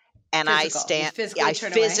 Okay. And I Physical. You stand, physically I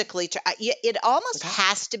turn away. physically, it almost Okay.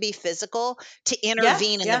 has to be physical to Yeah,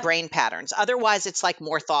 intervene in the yeah, brain patterns. Otherwise, it's like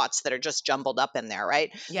more thoughts that are just jumbled up in there,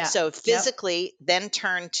 right? yeah. So Yep. physically, then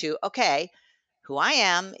turn to, okay, who I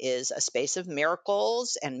am is a space of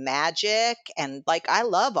miracles and magic. And like, I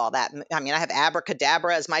love all that. I mean, I have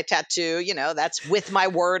abracadabra as my tattoo, that's with my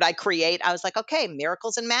word I create. I was like, okay,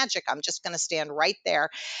 miracles and magic. I'm just going to stand right there.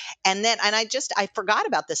 I forgot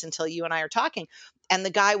about this until you and I are talking. And the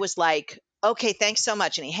guy was like, okay, thanks so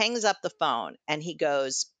much. And he hangs up the phone and he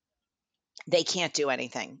goes, they can't do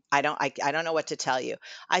anything. I don't know what to tell you.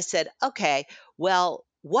 I said, okay, well,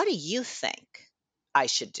 what do you think I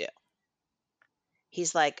should do?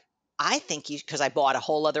 He's like, I think you, because I bought a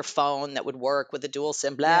whole other phone that would work with a dual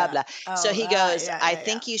SIM, blah, Yeah. blah. So Oh, he goes, yeah, I yeah, yeah.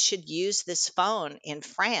 think you should use this phone in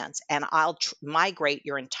France and I'll migrate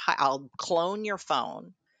your entire, I'll clone your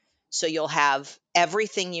phone. So you'll have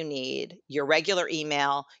everything you need, your regular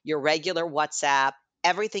email, your regular WhatsApp,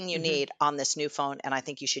 everything you Hmm. need on this new phone. And I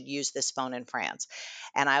think you should use this phone in France.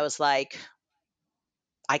 And I was like,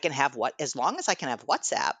 I can have what, as long as I can have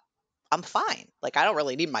WhatsApp, I'm fine. Like, I don't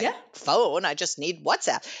really need my Yeah. phone. I just need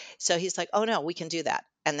WhatsApp. So he's like, oh no, we can do that.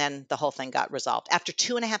 And then the whole thing got resolved. After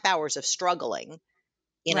 2.5 hours of struggling,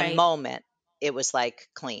 in a Right. moment, it was like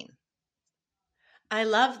clean. I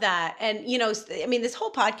love that. And I mean, this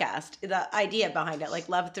whole podcast, the idea behind it, like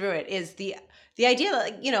love through it, is the idea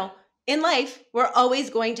that, like, in life, we're always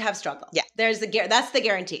going to have struggle. Yeah. That's the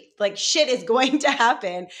guarantee. Like, shit is going to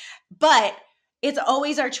happen, but it's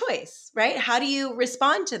always our choice, right? How do you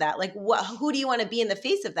respond to that? Like, who do you want to be in the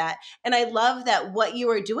face of that? And I love that what you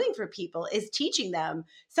are doing for people is teaching them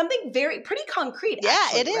something pretty concrete, Yeah,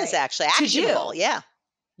 it actually, is right? actually To actionable. do. Yeah.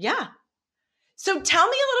 Yeah. So tell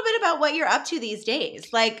me a little bit about what you're up to these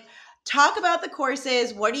days. Like, talk about the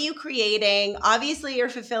courses. What are you creating? Obviously, you're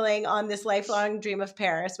fulfilling on this lifelong dream of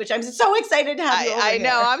Paris, which I'm so excited to have you over I know.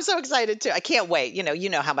 here. I'm so excited too. I can't wait. You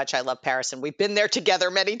know how much I love Paris, and we've been there together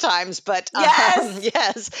many times. But Yes.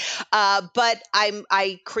 yes, but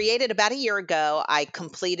I created about a year ago. I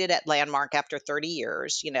completed at Landmark after 30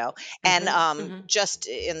 years. And Hmm. Hmm. just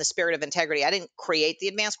in the spirit of integrity, I didn't create the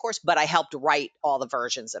advanced course, but I helped write all the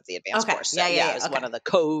versions of the advanced Okay. course. So Yeah. Yeah. yeah, I Yeah. was Okay. one of the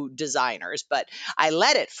co-designers, but I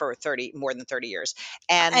led it for more than 30 years,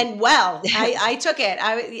 and And well, I took it.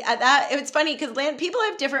 That it was funny because people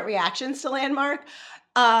have different reactions to Landmark,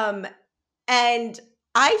 um, and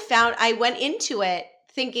I went into it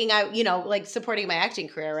thinking like supporting my acting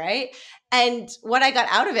career, right? And what I got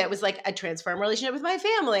out of it was like a transformed relationship with my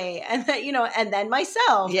family, and that and then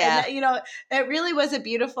myself, and yeah, that, it really was a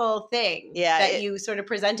beautiful thing that yeah. you sort of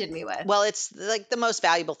presented me with. Well, it's like the most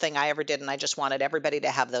valuable thing I ever did, and I just wanted everybody to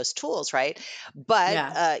have those tools, right? But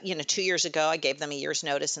Yeah. 2 years ago, I gave them a year's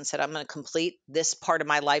notice and said, I'm going to complete this part of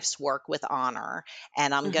my life's work with honor,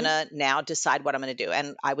 and I'm going Hmm. to now decide what I'm going to do.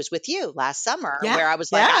 And I was with you last summer, Yeah. where I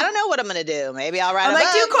was like, I Yeah. don't know what I'm going to do. Maybe I'll write I'm a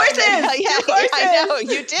like, do book. Maybe, courses, yeah, do yeah, I know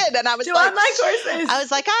courses, you did, and I was do like, online courses.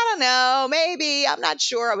 I don't know, maybe I'm not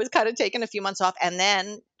sure. I was kind of taking a few months off, and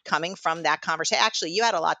then coming from that conversation, actually you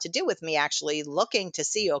had a lot to do with me actually looking to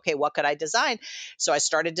see, okay, what could I design? So I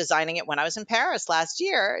started designing it when I was in Paris last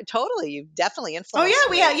year. Totally, you definitely Oh influenced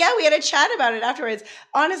me. we had a chat about it afterwards.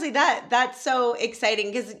 Honestly, that's so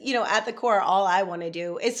exciting because at the core, all I want to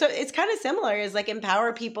do is it's kind of similar, is like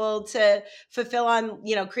empower people to fulfill on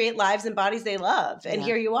create lives and bodies they love, and Yeah.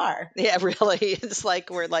 here you are. Yeah, really. It's like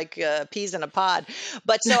we're like peas in a pod.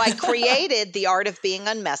 But so I created the art of being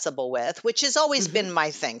unmessable with, which has always Hmm. been my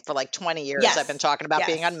thing for like 20 years. I've been Yes, talking about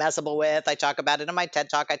being yes. unmessable with. I talk about it in my TED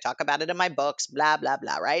Talk. I talk about it in my books, blah, blah,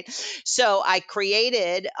 blah, right? So I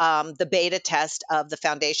created the beta test of the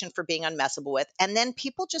foundation for being unmessable with. And then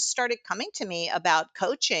people just started coming to me about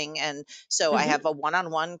coaching. And so I have Hmm. a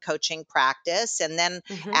one-on-one coaching practice. And then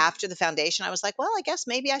Hmm. after the foundation, I was like, well, I guess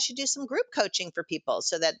maybe I should do some group coaching for people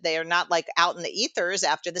so that they are not like out in the ethers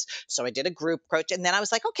after this. So I did a group coach. And then I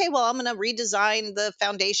was like, okay, well, I'm going to redesign the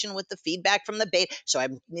foundation with the feedback from the beta. So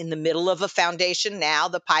I'm in the middle of a foundation now,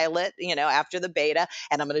 the pilot, after the beta,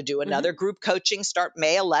 and I'm going to do another Hmm. group coaching start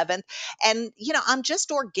May 11th. And, I'm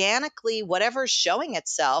just organically, whatever's showing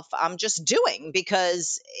itself, I'm just doing,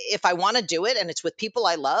 because if I want to do it and it's with people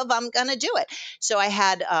I love, I'm going to do it. So I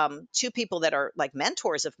had two people that are like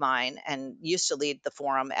mentors of mine and used to lead the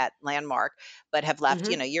forum at Landmark, but have left,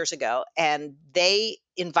 Hmm. years ago. And they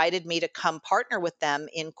invited me to come partner with them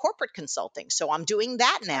in corporate consulting. So I'm doing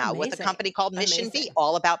that now with a Amazing. company called Mission B, Amazing.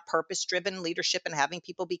 all about purpose-driven leadership and having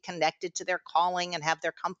people be connected to their calling and have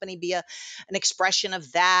their company be an expression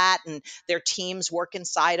of that, and their teams work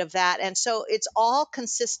inside of that. And so it's all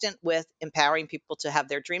consistent with empowering people to have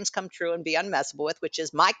their dreams come true and be unmessable with, which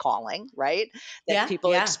is my calling, right? That Yeah.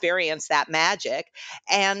 people Yeah. experience that magic.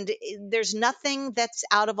 And there's nothing that's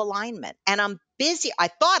out of alignment. And I'm busy. I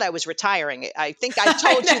thought I was retiring. I think I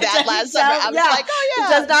told you That that doesn't last summer. sound. I was Yeah, like, oh, it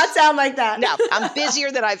yeah. does not sound like that. No, I'm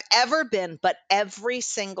busier than I've ever been, but every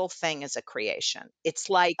single thing is a creation. It's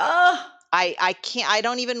like, Oh, I can't, I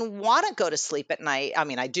don't even want to go to sleep at night. I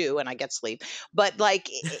mean, I do and I get sleep, but like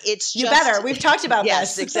it's you better. just, We've talked about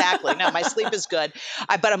yes, this. exactly. No, my sleep is good.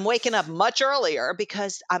 But I'm waking up much earlier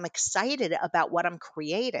because I'm excited about what I'm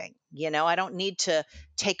creating. I don't need to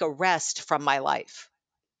take a rest from my life.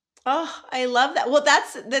 Oh, I love that. Well,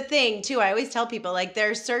 that's the thing too. I always tell people, like,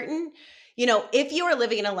 there are certain, if you are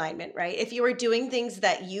living in alignment, right? If you are doing things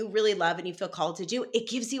that you really love and you feel called to do, it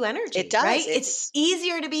gives you It energy, does. right? It's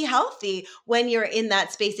easier to be healthy when you're in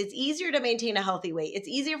that space. It's easier to maintain a healthy weight. It's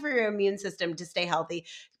easier for your immune system to stay healthy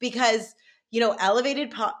because,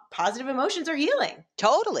 elevated positive emotions are healing.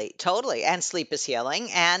 Totally, totally. And sleep is healing.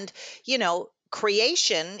 And,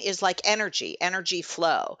 creation is like energy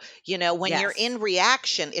flow. When you're Yes. in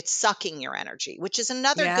reaction, it's sucking your energy, which is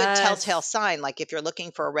another good telltale Yes. sign. Like if you're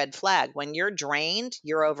looking for a red flag, when you're drained,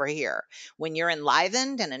 you're over here. When you're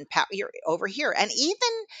enlivened and empowered, you're over here. And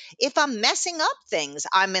even if I'm messing up things,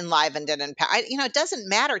 I'm enlivened and empowered. It doesn't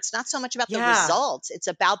matter. It's not so much about the Yeah. results, it's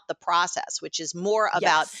about the process, which is more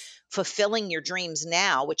about Yes. fulfilling your dreams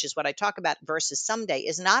now, which is what I talk about, versus someday,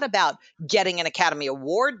 is not about getting an Academy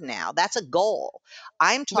Award now. That's a goal.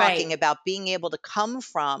 I'm talking Right. about being able to come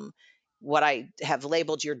from what I have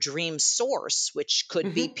labeled your dream source, which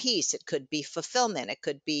could be Mm-hmm. peace, it could be fulfillment, it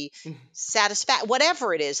could be Mm-hmm. satisfaction,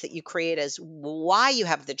 whatever it is that you create as why you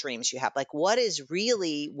have the dreams you have. Like, what is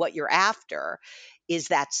really what you're after is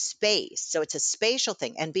that space. So it's a spatial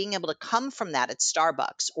thing, and being able to come from that at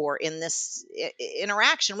Starbucks or in this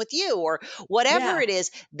interaction with you or whatever Yeah. it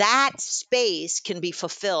is, that space can be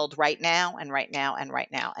fulfilled right now and right now and right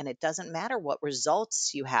now. And it doesn't matter what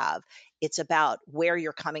results you have. It's about where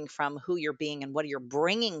you're coming from, who you're being, and what you're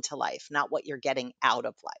bringing to life, not what you're getting out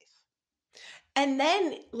of life. And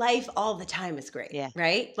then life all the time is great, Yeah,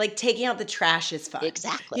 right? Like taking out the trash is fun. You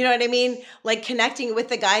exactly. know what I mean? Like connecting with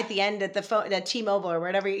the guy at the end at the phone at T-Mobile or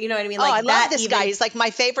whatever, you know what I mean? Oh, I Like love that this guy. even He's like my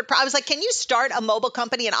favorite. I was like, can you start a mobile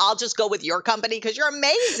company and I'll just go with your company because you're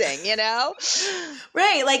amazing?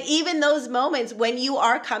 right, like even those moments when you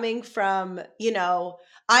are coming from,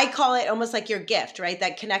 I call it almost like your gift, right?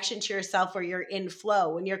 That connection to yourself where you're in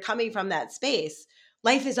flow. When you're coming from that space,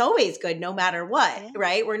 life is always good no matter what, Yeah.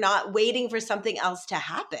 right? We're not waiting for something else to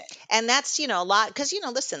happen. And that's, a lot because,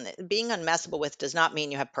 listen, being unmessable with does not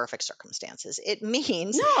mean you have perfect circumstances. It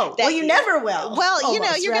means No, well, that, you never will, well,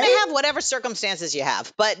 almost, you're going to right? have whatever circumstances you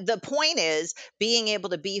have. But the point is being able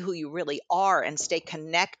to be who you really are and stay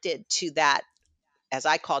connected to that, as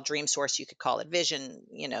I call dream source, you could call it vision,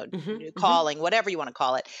 Hmm. Hmm. calling, whatever you want to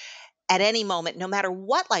call it, at any moment, no matter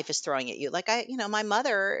what life is throwing at you. Like my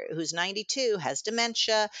mother, who's 92, has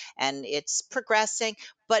dementia and it's progressing,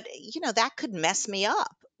 but that could mess me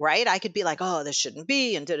up. Right. I could be like, oh, this shouldn't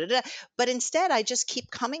be, and da da da. But instead, I just keep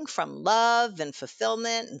coming from love and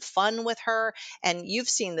fulfillment and fun with her. And you've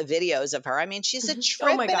seen the videos of her. I mean, she's a Oh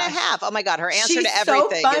trip my and a gosh. half. Oh my God. Her answer to She's so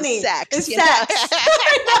everything is funny. sex, It's sex.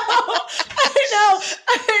 I know. I know.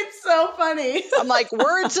 It's so funny. I'm like,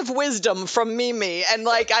 words of wisdom from Mimi. And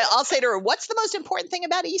like, I'll say to her, what's the most important thing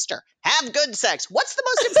about Easter? Have good sex. What's the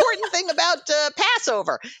most important thing about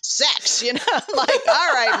Passover? Sex. I'm like,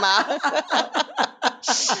 all right, Ma.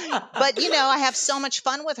 But I have so much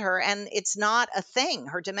fun with her, and it's not a thing.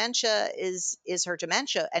 Her dementia is her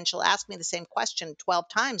dementia, and she'll ask me the same question 12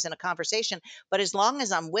 times in a conversation. But as long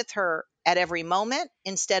as I'm with her at every moment,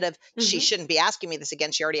 instead of she Hmm. shouldn't be asking me this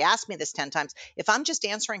again, she already asked me this 10 times. If I'm just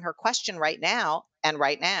answering her question right now and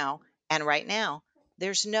right now and right now,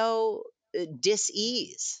 there's no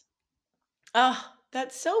dis-ease. Oh,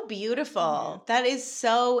 that's so Yeah. beautiful. That is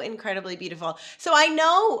so incredibly beautiful. So I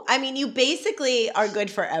know, I mean, you basically are good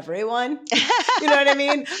for everyone. You know what I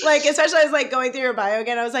mean? Like, especially I was like going through your bio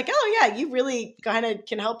again. I was like, oh yeah, you really kind of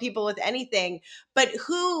can help people with anything. But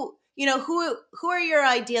who are your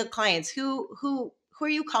ideal clients? Who are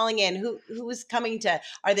you calling in? Who's coming to?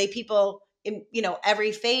 Are they people in,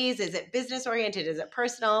 every phase? Is it business oriented? Is it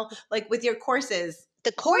personal? Like with your courses,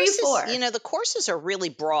 The who are you courses, for? the courses are really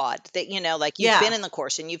broad that, like you've been Yeah. in the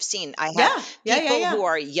course and you've seen, I have Yeah. Yeah. Yeah. people Yeah. who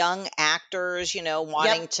are young actors,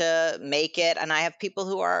 wanting Yep. to make it. And I have people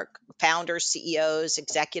who are founders, CEOs,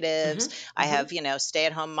 executives. Hmm. I Hmm. have,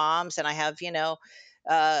 stay-at-home moms, and I have,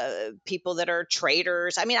 people that are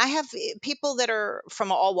traders. I mean, I have people that are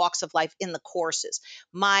from all walks of life in the courses.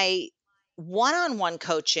 My one-on-one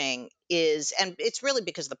coaching is, and it's really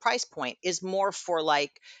because the price point is more for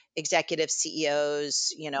like executives,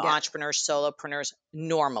 CEOs, Yeah. entrepreneurs, solopreneurs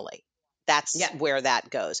normally. That's Yeah. where that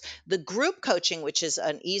goes. The group coaching, which is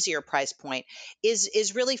an easier price point,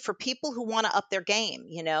 is really for people who want to up their game.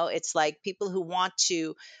 It's like people who want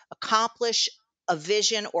to accomplish a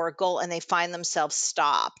vision or a goal and they find themselves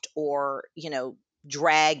stopped or,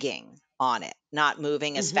 dragging on it, not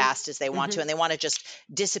moving as Hmm. fast as they want to, Hmm. and they want to just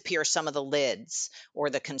disappear some of the lids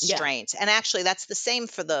or the Yeah. constraints. And actually that's the same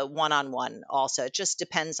for the one-on-one also. It just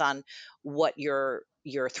depends on what your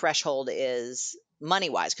threshold is money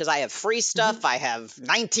wise, because I have free Hmm. stuff, I have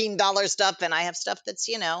 $19 stuff, and I have stuff that's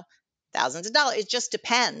thousands of dollars. It just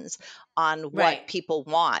depends on what Right. people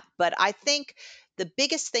want. But I think the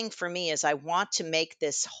biggest thing for me is I want to make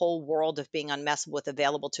this whole world of being unmessable with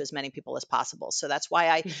available to as many people as possible. So that's why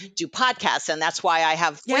I Mhm. do podcasts, and that's why I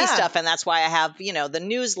have free Yeah. stuff, and that's why I have, the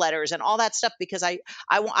newsletters and all that stuff, because I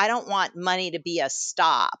don't want money to be a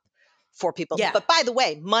stop for people. Yeah. But by the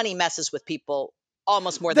way, money messes with people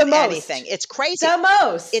almost more The than most. anything. It's crazy. The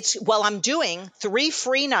most. I'm doing 3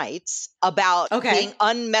 free nights about being Okay.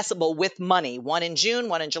 unmessable with money, one in June,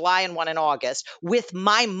 one in July, and one in August, with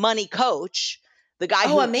my money coach, the guy Oh,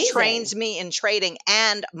 who amazing. trains me in trading,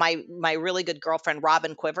 and my really good girlfriend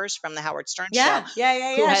Robin Quivers from the Howard Stern show, Yeah. Yeah.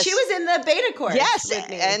 Yeah. who Yeah. She has, was in the beta course yes, with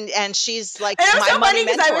me. and she's like And it was my so money funny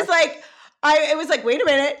because I was mentor. like, it was like, wait a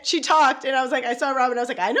minute. She talked, and I was like, I saw Robin. I was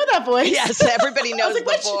like, I know that voice. Yes, everybody I was knows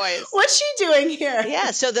like, the voice. what's she doing here?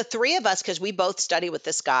 Yeah, so the 3 of us, because we both study with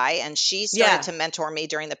this guy, and she started Yeah. to mentor me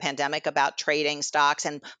during the pandemic about trading stocks,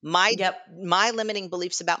 and my Yep. my limiting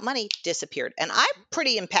beliefs about money disappeared. And I'm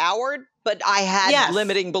pretty empowered, but I had Yes.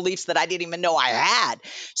 limiting beliefs that I didn't even know I had.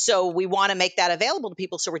 So we want to make that available to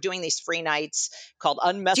people. So we're doing these free nights called Do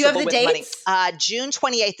you have Unmessable the with Money. dates? June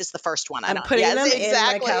 28th is the first one. I I'm don't. putting Yes, them in my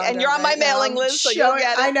exactly. And calendar you're on my right now. mailing I'm list, so you'll showing.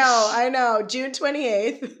 get it. I know. June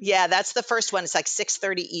 28th. Yeah, that's the first one. It's like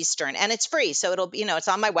 6:30 Eastern, and it's free. So it'll be, it's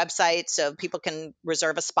on my website, so people can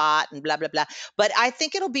reserve a spot and blah blah blah. But I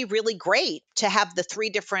think it'll be really great to have the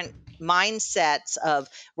 3 different mindsets of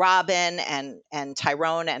Robin and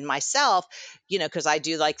Tyrone and myself, because I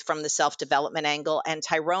do like from the self-development angle, and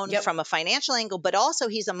Tyrone Yep. from a financial angle, but also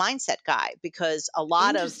he's a mindset guy, because a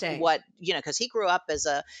lot of Interesting. what, because he grew up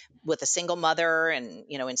with a single mother, and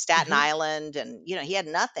in Staten Island, and he had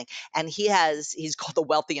nothing, and he's called the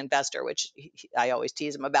wealthy investor, which I always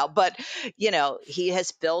tease him about. But he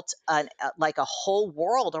has built like a whole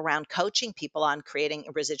world around coaching people on creating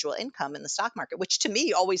residual income in the stock market, which to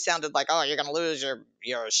me always sounded like, oh, you're going to lose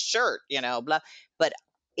your shirt, blah. But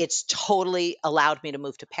it's totally allowed me to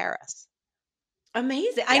move to Paris.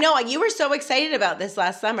 Amazing. I Yeah. know you were so excited about this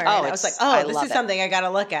last summer, Oh, and I was like, I this love is it. something I got to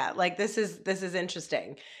look at. Like, this is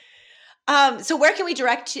interesting. So where can we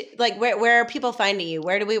direct to, like, where are people finding you?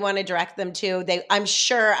 Where do we want to direct them to? I'm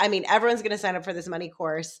sure, I mean, everyone's going to sign up for this money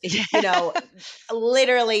course. Yeah.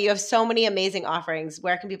 Literally you have so many amazing offerings.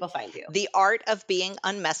 Where can people find you?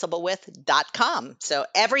 theartofbeingunmessablewith.com. So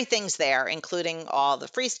everything's there, including all the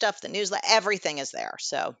free stuff, the newsletter, everything is there.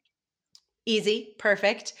 So Easy.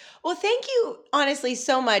 Perfect. Well, thank you honestly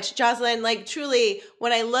so much, Josselyne. Like, truly,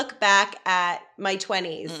 when I look back at my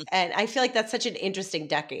 20s, and I feel like that's such an interesting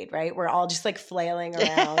decade, right? We're all just like flailing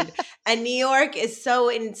around. And New York is so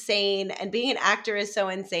insane, and being an actor is so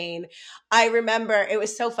insane. I remember it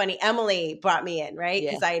was so funny. Emily brought me in, right? Yeah.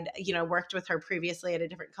 Because I'd, worked with her previously at a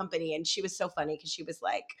different company, and she was so funny because she was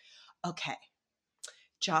like, okay,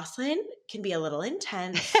 Josselyne can be a little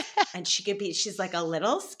intense, and she's like a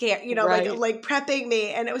little scared, Right. like prepping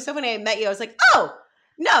me. And it was so funny. I met you. I was like, oh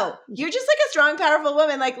no, you're just like a strong, powerful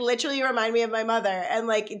woman. Like, literally you remind me of my mother. And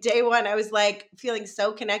like day one, I was like feeling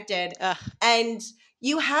so connected. And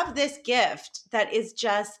you have this gift that is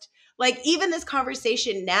just like, even this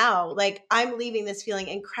conversation now, like I'm leaving this feeling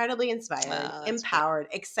incredibly inspired, empowered,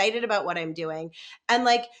 excited about what I'm doing. And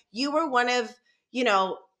like, you were one of,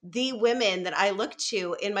 the women that I looked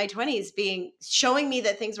to in my 20s showing me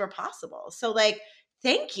that things were possible. So like,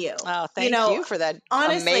 thank you. Oh, thank you for that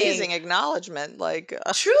honestly, amazing acknowledgement. Like,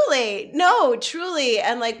 truly.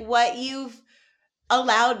 And like what you've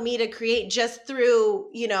allowed me to create just through,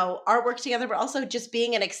 our work together, but also just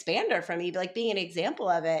being an expander from you, like being an example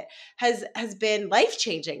of it has been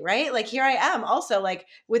life-changing, right? Like, here I am also like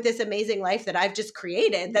with this amazing life that I've just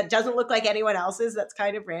created that doesn't look like anyone else's. That's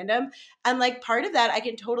kind of random. And like part of that I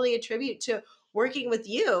can totally attribute to working with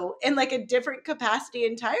you in like a different capacity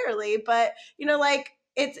entirely. But, like,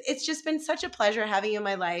 it's just been such a pleasure having you in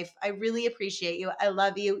my life. I really appreciate you. I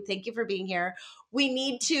love you. Thank you for being here. We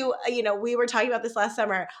need to, we were talking about this last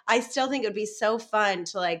summer. I still think it would be so fun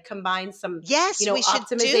to like combine some, yes, we should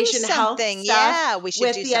optimization do health something. stuff Yeah, we should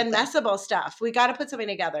with do the something. unmessable stuff. We got to put something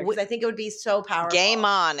together because I think it would be so powerful. Game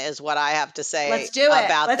on is what I have to say. Let's do it.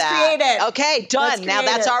 About Let's that. create it. Okay, done. Now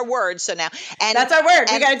that's our word. So now, and that's our word.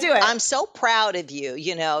 We got to do it. I'm so proud of you,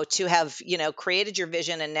 to have, created your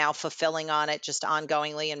vision and now fulfilling on it just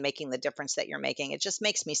ongoingly and making the difference that you're making. It just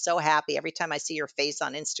makes me so happy. Every time I see your face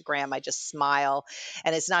on Instagram, I just smile.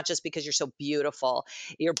 And it's not just because you're so beautiful.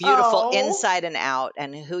 You're beautiful inside and out,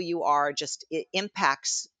 and who you are just, it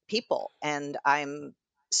impacts people. And I'm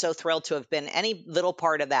so thrilled to have been any little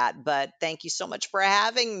part of that. But thank you so much for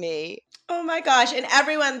having me. Oh my gosh. And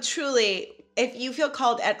everyone, truly, if you feel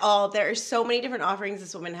called at all, there are so many different offerings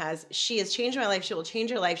this woman has. She has changed my life. She will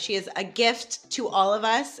change your life. She is a gift to all of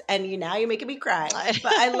us. And now you're making me cry.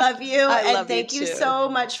 But I love you. And thank you so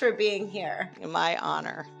much for being here. My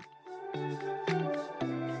honor.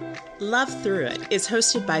 Love Through It is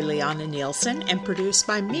hosted by Liana Nielsen and produced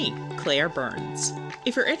by me, Claire Burns.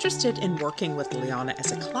 If you're interested in working with Liana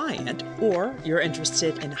as a client, or you're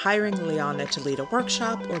interested in hiring Liana to lead a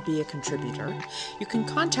workshop or be a contributor, you can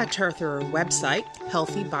contact her through her website,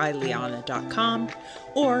 healthybyliana.com,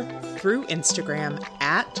 or through Instagram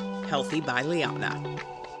 @healthybyliana.